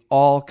technicals. We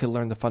all can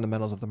learn the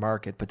fundamentals of the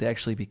market, but to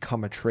actually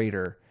become a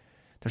trader,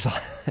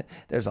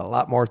 there's a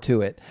lot more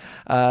to it.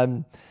 I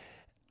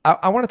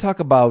want to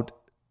talk about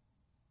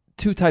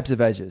two types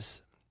of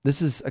edges.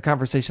 This is a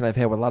conversation I've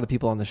had with a lot of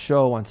people on the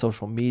show, on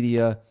social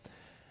media.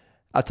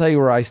 I'll tell you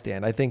where I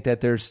stand. I think that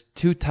there's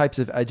two types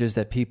of edges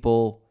that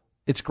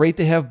it's great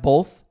to have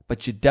both,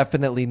 but you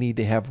definitely need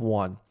to have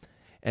one.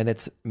 And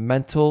it's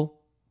mental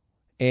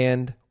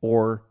and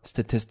or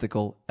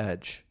statistical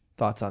edge.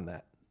 Thoughts on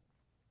that?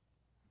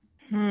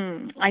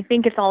 I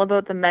think it's all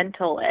about the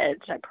mental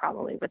edge, I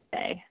probably would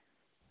say.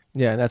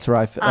 Yeah, and that's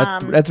where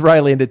that's where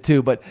I landed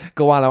too. But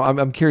go on.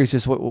 I'm curious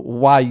just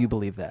why you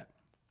believe that.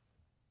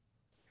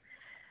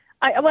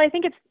 I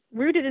think it's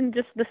rooted in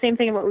just the same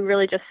thing of what we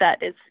really just said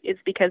is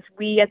because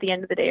we, at the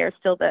end of the day, are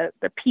still the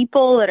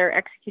people that are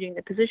executing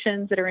the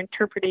positions, that are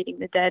interpreting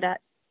the data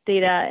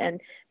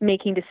and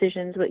making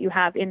decisions that you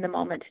have in the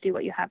moment to do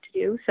what you have to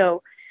do.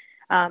 So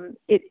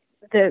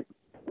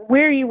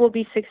where you will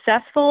be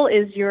successful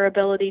is your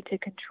ability to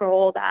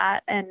control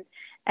that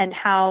and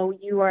how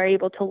you are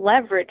able to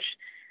leverage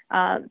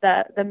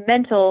the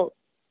mental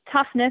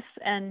toughness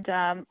and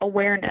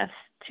awareness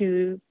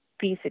to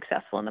be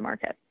successful in the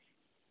market.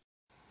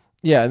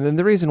 Yeah, and then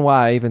the reason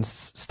why I even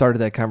started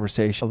that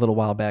conversation a little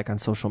while back on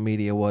social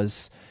media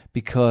was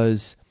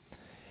because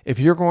if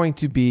you're going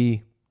to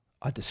be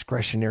a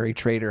discretionary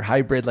trader,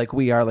 hybrid like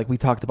we are, like we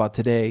talked about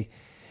today,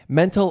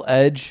 mental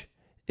edge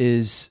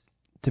is,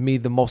 to me,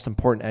 the most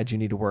important edge you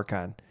need to work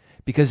on.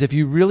 Because if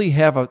you really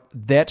have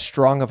that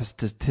strong of a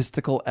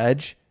statistical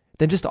edge,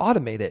 then just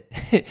automate it.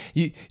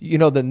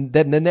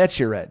 Then that's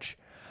your edge.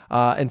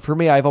 And for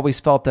me, I've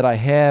always felt that I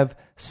have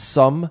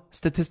some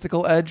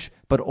statistical edge,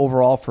 but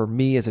overall for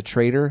me as a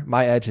trader,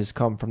 my edge has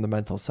come from the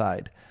mental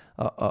side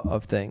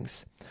of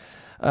things.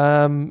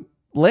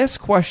 Last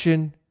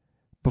question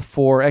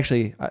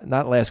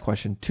not last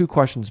question, two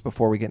questions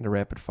before we get into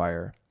rapid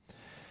fire.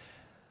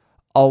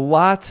 A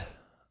lot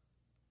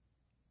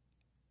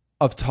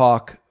of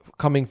talk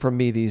coming from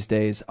me these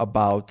days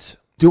about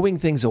doing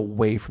things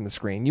away from the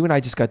screen. You and I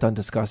just got done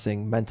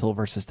discussing mental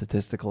versus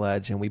statistical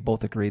edge, and we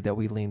both agreed that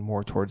we lean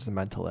more towards the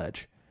mental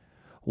edge.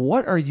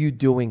 What are you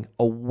doing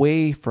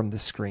away from the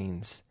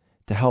screens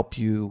to help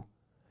you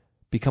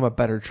become a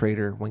better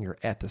trader when you're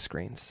at the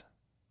screens?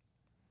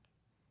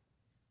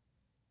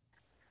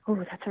 Oh,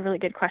 that's a really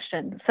good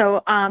question.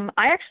 So I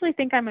actually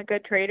think I'm a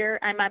good trader.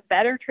 I'm a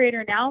better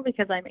trader now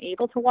because I'm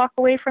able to walk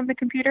away from the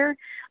computer.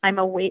 I'm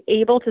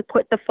able to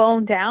put the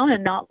phone down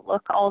and not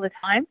look all the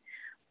time.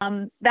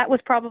 That was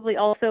probably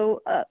also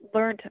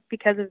learned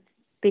because of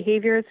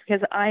behaviors,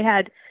 because I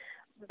had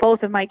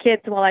both of my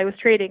kids while I was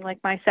trading. Like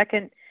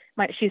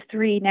she's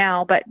 3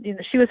 now, but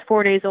she was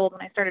 4 days old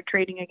when I started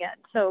trading again.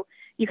 So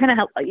you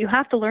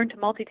have to learn to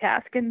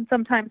multitask, and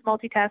sometimes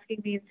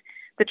multitasking means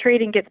the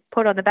trading gets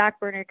put on the back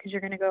burner because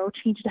you're going to go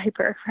change a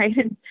diaper, right?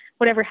 And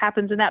whatever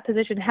happens in that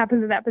position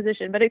happens in that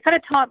position. But it kind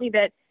of taught me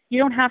that you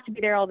don't have to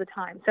be there all the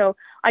time. So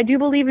I do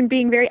believe in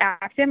being very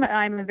active.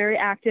 I'm a very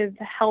active,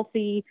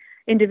 healthy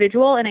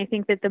individual, and I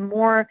think that the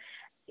more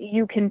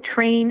you can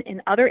train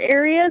in other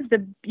areas,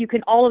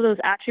 all of those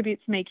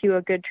attributes make you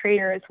a good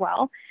trader as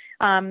well.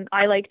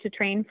 I like to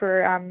train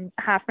for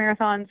half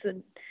marathons,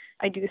 and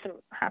I do some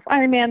half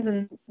Ironmans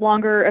and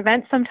longer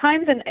events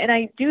sometimes, and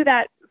I do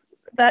that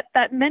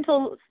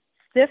mental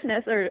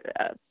stiffness or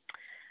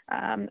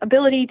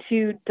ability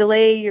to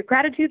delay your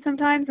gratitude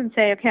sometimes and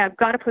say, okay, I've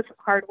got to put some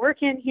hard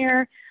work in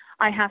here.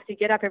 I have to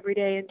get up every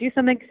day and do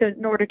something. So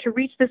in order to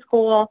reach this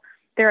goal,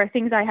 there are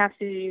things I have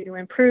to do to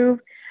improve.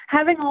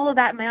 Having all of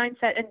that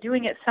mindset and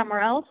doing it somewhere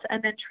else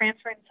and then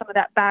transferring some of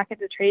that back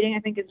into trading, I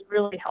think is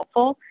really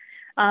helpful.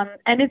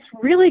 And it's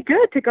really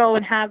good to go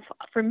and have,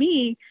 for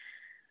me,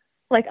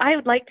 like I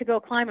would like to go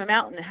climb a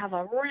mountain and have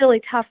a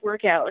really tough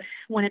workout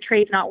when a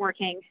trade's not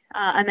working,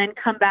 and then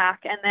come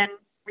back and then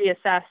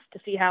reassess to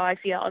see how I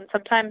feel. And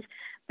sometimes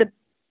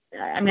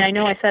I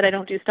know I said I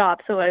don't do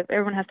stops, so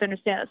everyone has to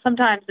understand that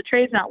sometimes the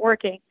trade's not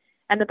working.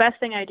 And the best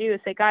thing I do is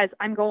say, guys,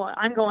 I'm going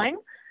I'm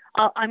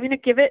going to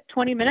give it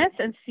 20 minutes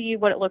and see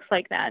what it looks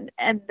like then,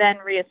 and then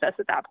reassess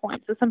at that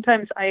point. So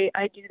sometimes I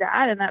do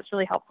that, and that's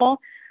really helpful.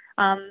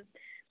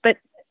 But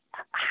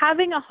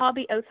having a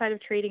hobby outside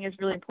of trading is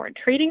really important.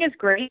 Trading is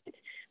great,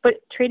 but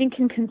trading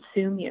can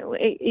consume you.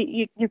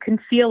 You can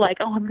feel like,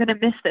 oh, I'm going to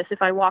miss this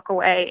if I walk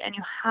away, and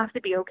you have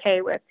to be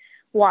okay with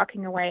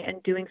walking away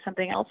and doing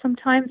something else.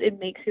 Sometimes it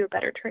makes you a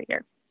better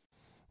trader.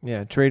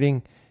 Yeah,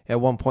 trading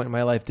at one point in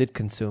my life did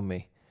consume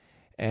me,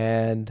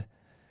 and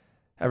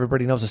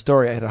everybody knows the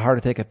story. I had a heart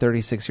attack at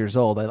 36 years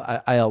old.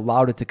 I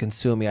allowed it to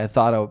consume me. I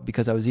thought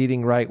because I was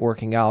eating right,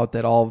 working out,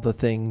 that all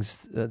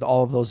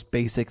of those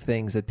basic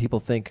things that people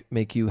think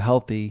make you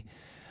healthy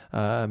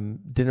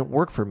didn't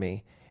work for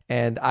me.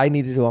 And I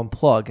needed to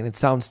unplug. And it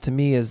sounds to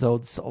me as though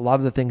a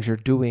lot of the things you're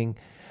doing,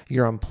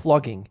 you're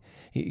unplugging.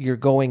 You're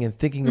going and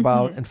thinking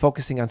about and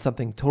focusing on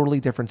something totally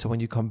different. So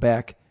when you come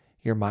back,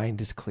 your mind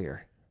is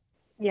clear.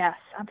 Yes,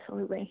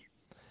 absolutely.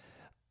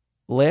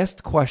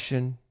 Last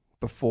question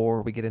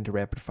before we get into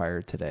rapid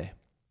fire today.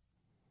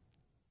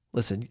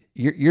 Listen,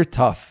 you're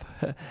tough.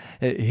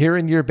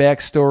 Hearing your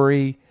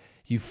backstory,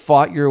 you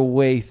fought your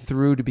way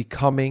through to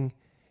becoming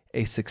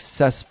a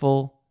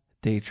successful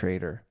day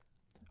trader.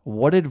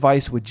 What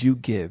advice would you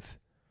give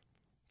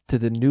to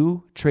the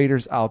new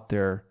traders out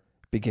there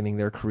beginning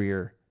their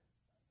career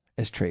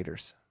as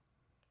traders?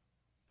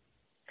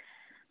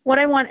 What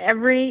I want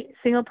every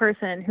single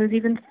person who's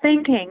even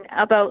thinking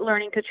about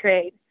learning to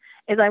trade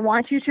is I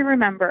want you to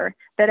remember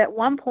that at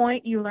one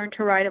point you learned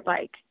to ride a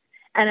bike.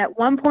 And at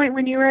one point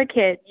when you were a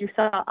kid, you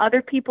saw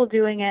other people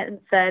doing it and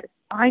said,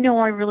 I know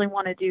I really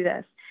want to do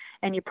this.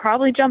 And you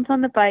probably jumped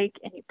on the bike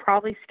and you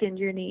probably skinned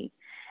your knee.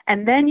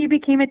 And then you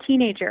became a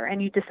teenager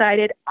and you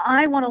decided,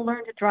 I want to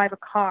learn to drive a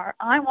car.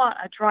 I want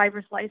a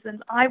driver's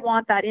license. I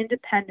want that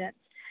independence.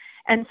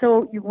 And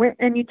so you went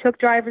and you took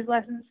driver's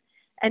lessons.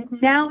 And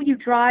now you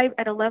drive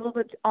at a level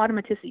of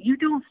automaticity. You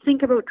don't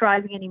think about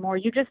driving anymore.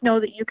 You just know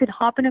that you can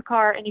hop in a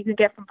car and you can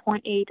get from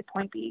point A to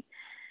point B.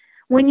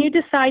 When you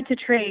decide to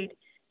trade,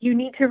 you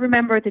need to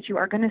remember that you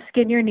are going to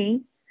skin your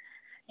knee.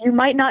 You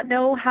might not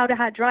know how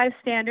to drive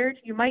standard.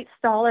 You might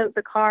stall out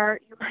the car.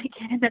 You might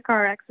get in a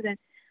car accident.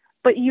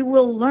 But you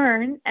will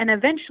learn, and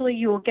eventually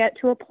you will get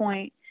to a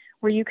point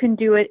where you can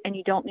do it and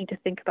you don't need to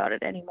think about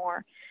it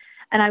anymore.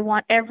 And I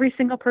want every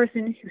single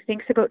person who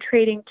thinks about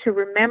trading to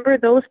remember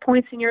those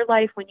points in your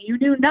life when you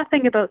knew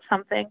nothing about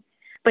something,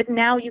 but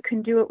now you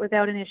can do it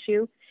without an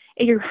issue.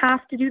 And you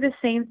have to do the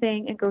same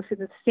thing and go through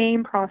the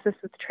same process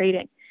with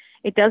trading.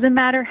 It doesn't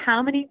matter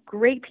how many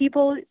great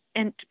people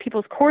and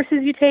people's courses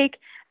you take,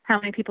 how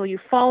many people you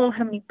follow,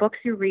 how many books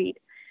you read.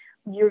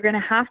 You're going to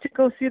have to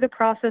go through the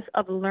process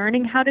of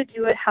learning how to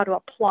do it, how to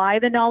apply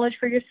the knowledge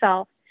for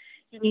yourself.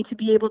 You need to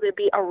be able to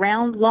be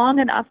around long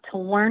enough to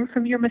learn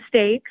from your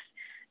mistakes,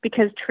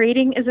 because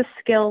trading is a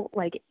skill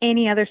like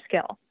any other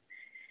skill.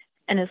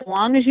 And as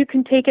long as you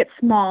can take it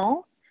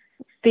small,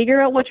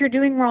 figure out what you're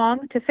doing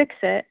wrong to fix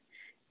it,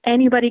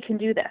 anybody can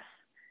do this.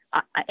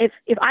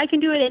 If I can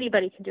do it,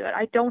 anybody can do it.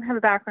 I don't have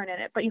a background in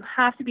it, but you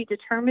have to be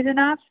determined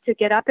enough to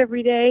get up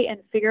every day and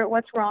figure out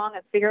what's wrong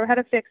and figure out how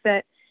to fix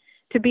it,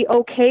 to be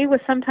okay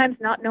with sometimes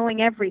not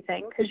knowing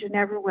everything, because you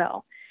never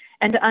will,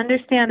 and to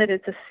understand that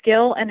it's a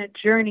skill and a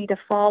journey to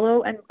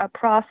follow and a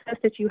process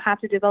that you have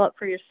to develop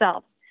for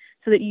yourself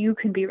so that you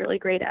can be really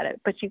great at it,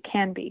 but you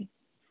can be.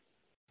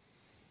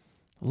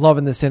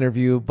 Loving this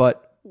interview,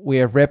 but we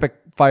have rapid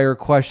fire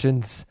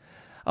questions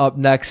up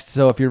next.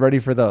 So if you're ready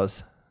for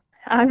those.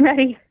 I'm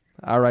ready.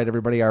 All right,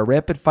 everybody. Our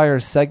rapid fire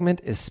segment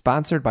is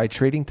sponsored by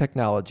Trading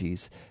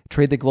Technologies.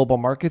 Trade the global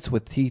markets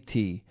with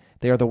TT.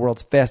 They are the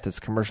world's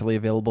fastest commercially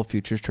available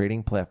futures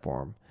trading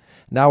platform.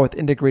 Now with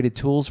integrated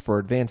tools for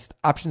advanced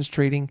options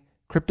trading,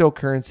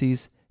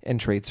 cryptocurrencies, and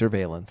trade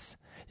surveillance.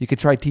 You can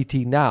try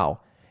TT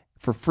now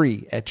for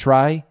free at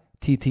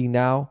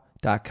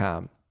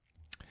tryttnow.com.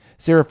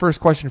 Sarah, first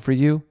question for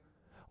you.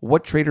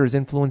 What trader has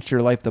influenced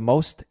your life the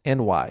most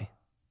and why?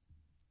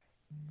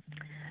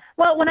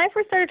 Well, when I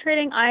first started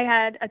trading, I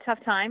had a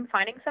tough time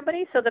finding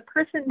somebody. So the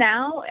person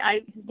now,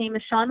 his name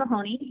is Sean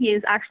Mahoney. He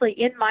is actually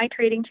in my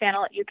trading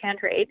channel at You Can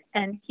Trade,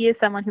 and he is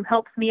someone who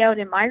helps me out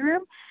in my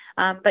room.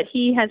 But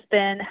he has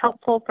been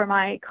helpful for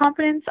my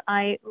confidence.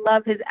 I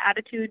love his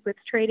attitude with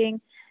trading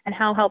and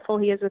how helpful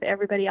he is with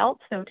everybody else.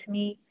 So to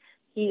me,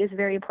 he is a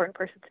very important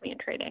person to me in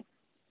trading.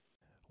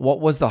 What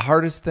was the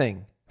hardest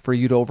thing for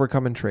you to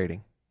overcome in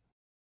trading?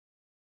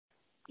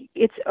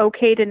 It's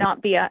okay to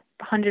not be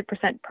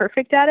 100%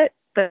 perfect at it,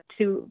 but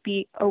to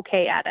be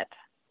okay at it.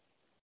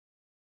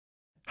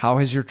 How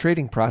has your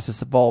trading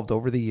process evolved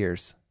over the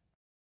years?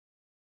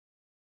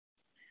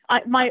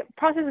 My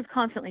process is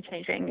constantly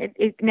changing.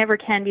 It never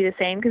can be the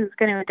same because it's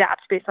going to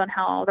adapt based on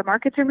how the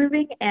markets are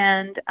moving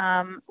and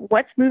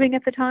what's moving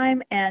at the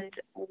time and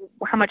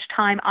how much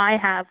time I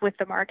have with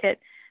the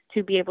market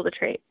to be able to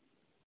trade.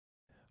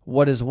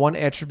 What is one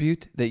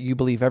attribute that you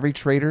believe every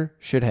trader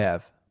should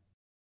have?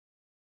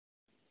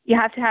 You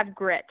have to have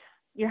grit.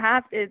 You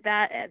have to,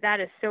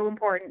 that is so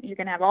important. You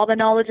can have all the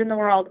knowledge in the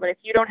world, but if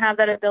you don't have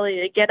that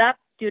ability to get up,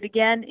 do it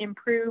again,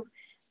 improve,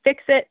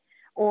 fix it,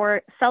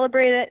 or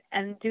celebrate it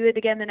and do it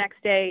again the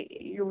next day,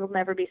 you will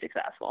never be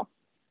successful.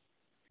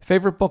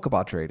 Favorite book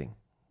about trading?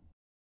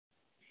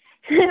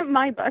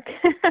 My book.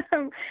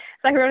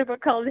 I wrote a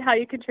book called How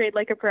You Can Trade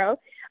Like a Pro.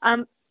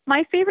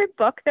 My favorite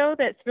book, though,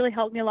 that's really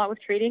helped me a lot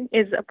with trading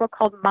is a book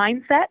called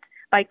Mindset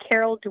by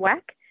Carol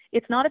Dweck.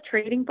 It's not a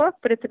trading book,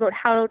 but it's about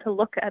how to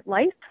look at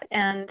life,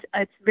 and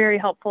it's very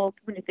helpful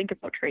when you think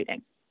about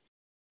trading.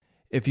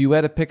 If you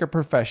had to pick a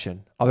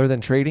profession other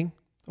than trading,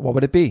 what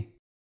would it be?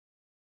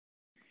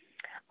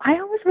 I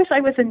always wish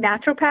I was a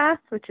naturopath,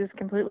 which is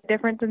completely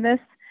different than this.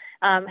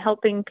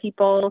 Helping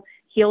people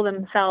heal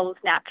themselves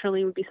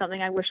naturally would be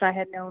something I wish I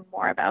had known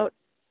more about.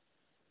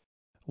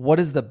 What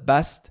is the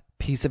best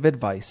piece of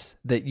advice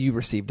that you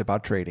received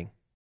about trading?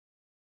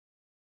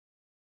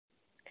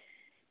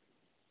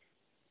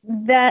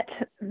 That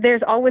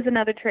there's always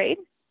another trade,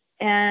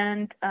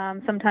 and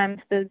sometimes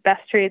the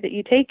best trade that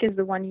you take is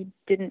the one you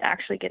didn't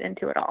actually get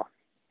into at all.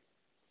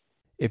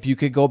 If you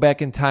could go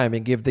back in time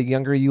and give the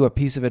younger you a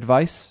piece of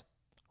advice,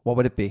 what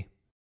would it be?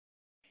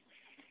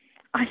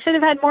 I should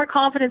have had more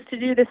confidence to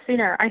do this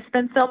sooner. I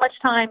spent so much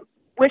time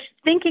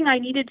thinking I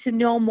needed to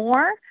know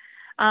more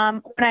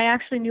when I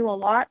actually knew a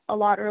lot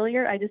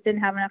earlier. I just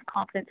didn't have enough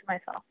confidence in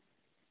myself.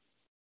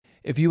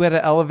 If you had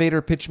an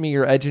elevator pitch me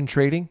your edge in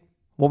trading,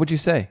 what would you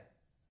say?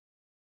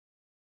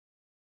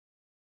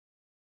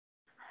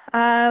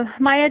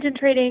 My edge in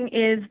trading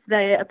is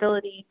the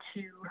ability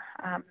to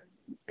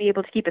be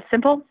able to keep it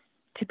simple,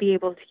 to be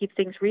able to keep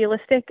things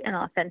realistic and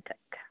authentic.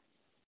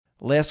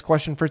 Last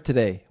question for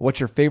today. What's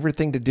your favorite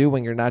thing to do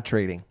when you're not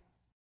trading?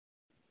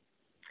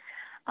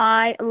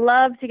 I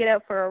love to get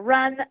out for a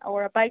run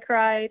or a bike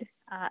ride,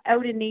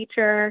 out in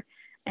nature,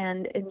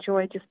 and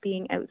enjoy just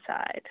being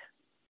outside.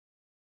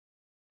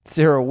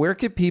 Sarah, where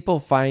can people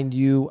find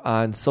you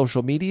on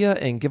social media,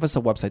 and give us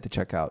a website to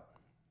check out?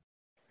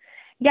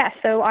 Yes,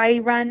 so I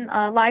run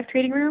a live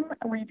trading room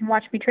where you can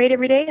watch me trade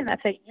every day, and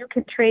that's at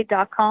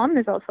youcantrade.com.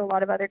 There's also a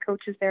lot of other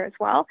coaches there as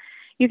well.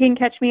 You can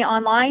catch me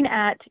online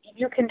at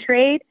You Can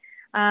Trade,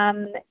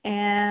 and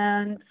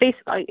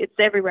Facebook. It's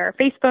everywhere.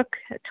 Facebook,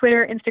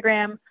 Twitter,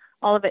 Instagram,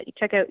 all of it. You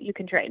check out You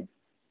Can Trade.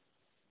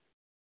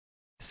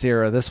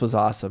 Sarah, this was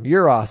awesome.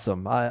 You're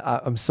awesome.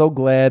 I'm so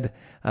glad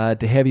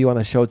to have you on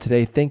the show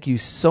today. Thank you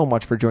so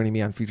much for joining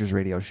me on Futures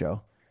Radio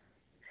Show.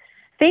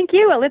 Thank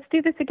you. Well, let's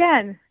do this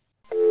again.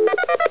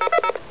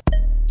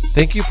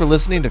 Thank you for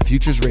listening to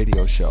Futures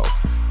Radio Show.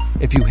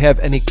 If you have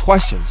any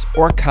questions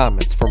or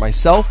comments for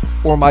myself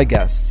or my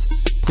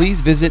guests,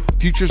 please visit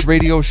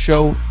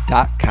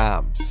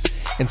futuresradioshow.com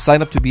and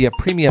sign up to be a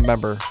premium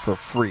member for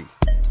free.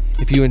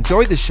 If you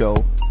enjoyed the show,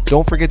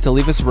 don't forget to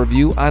leave us a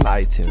review on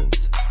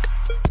iTunes.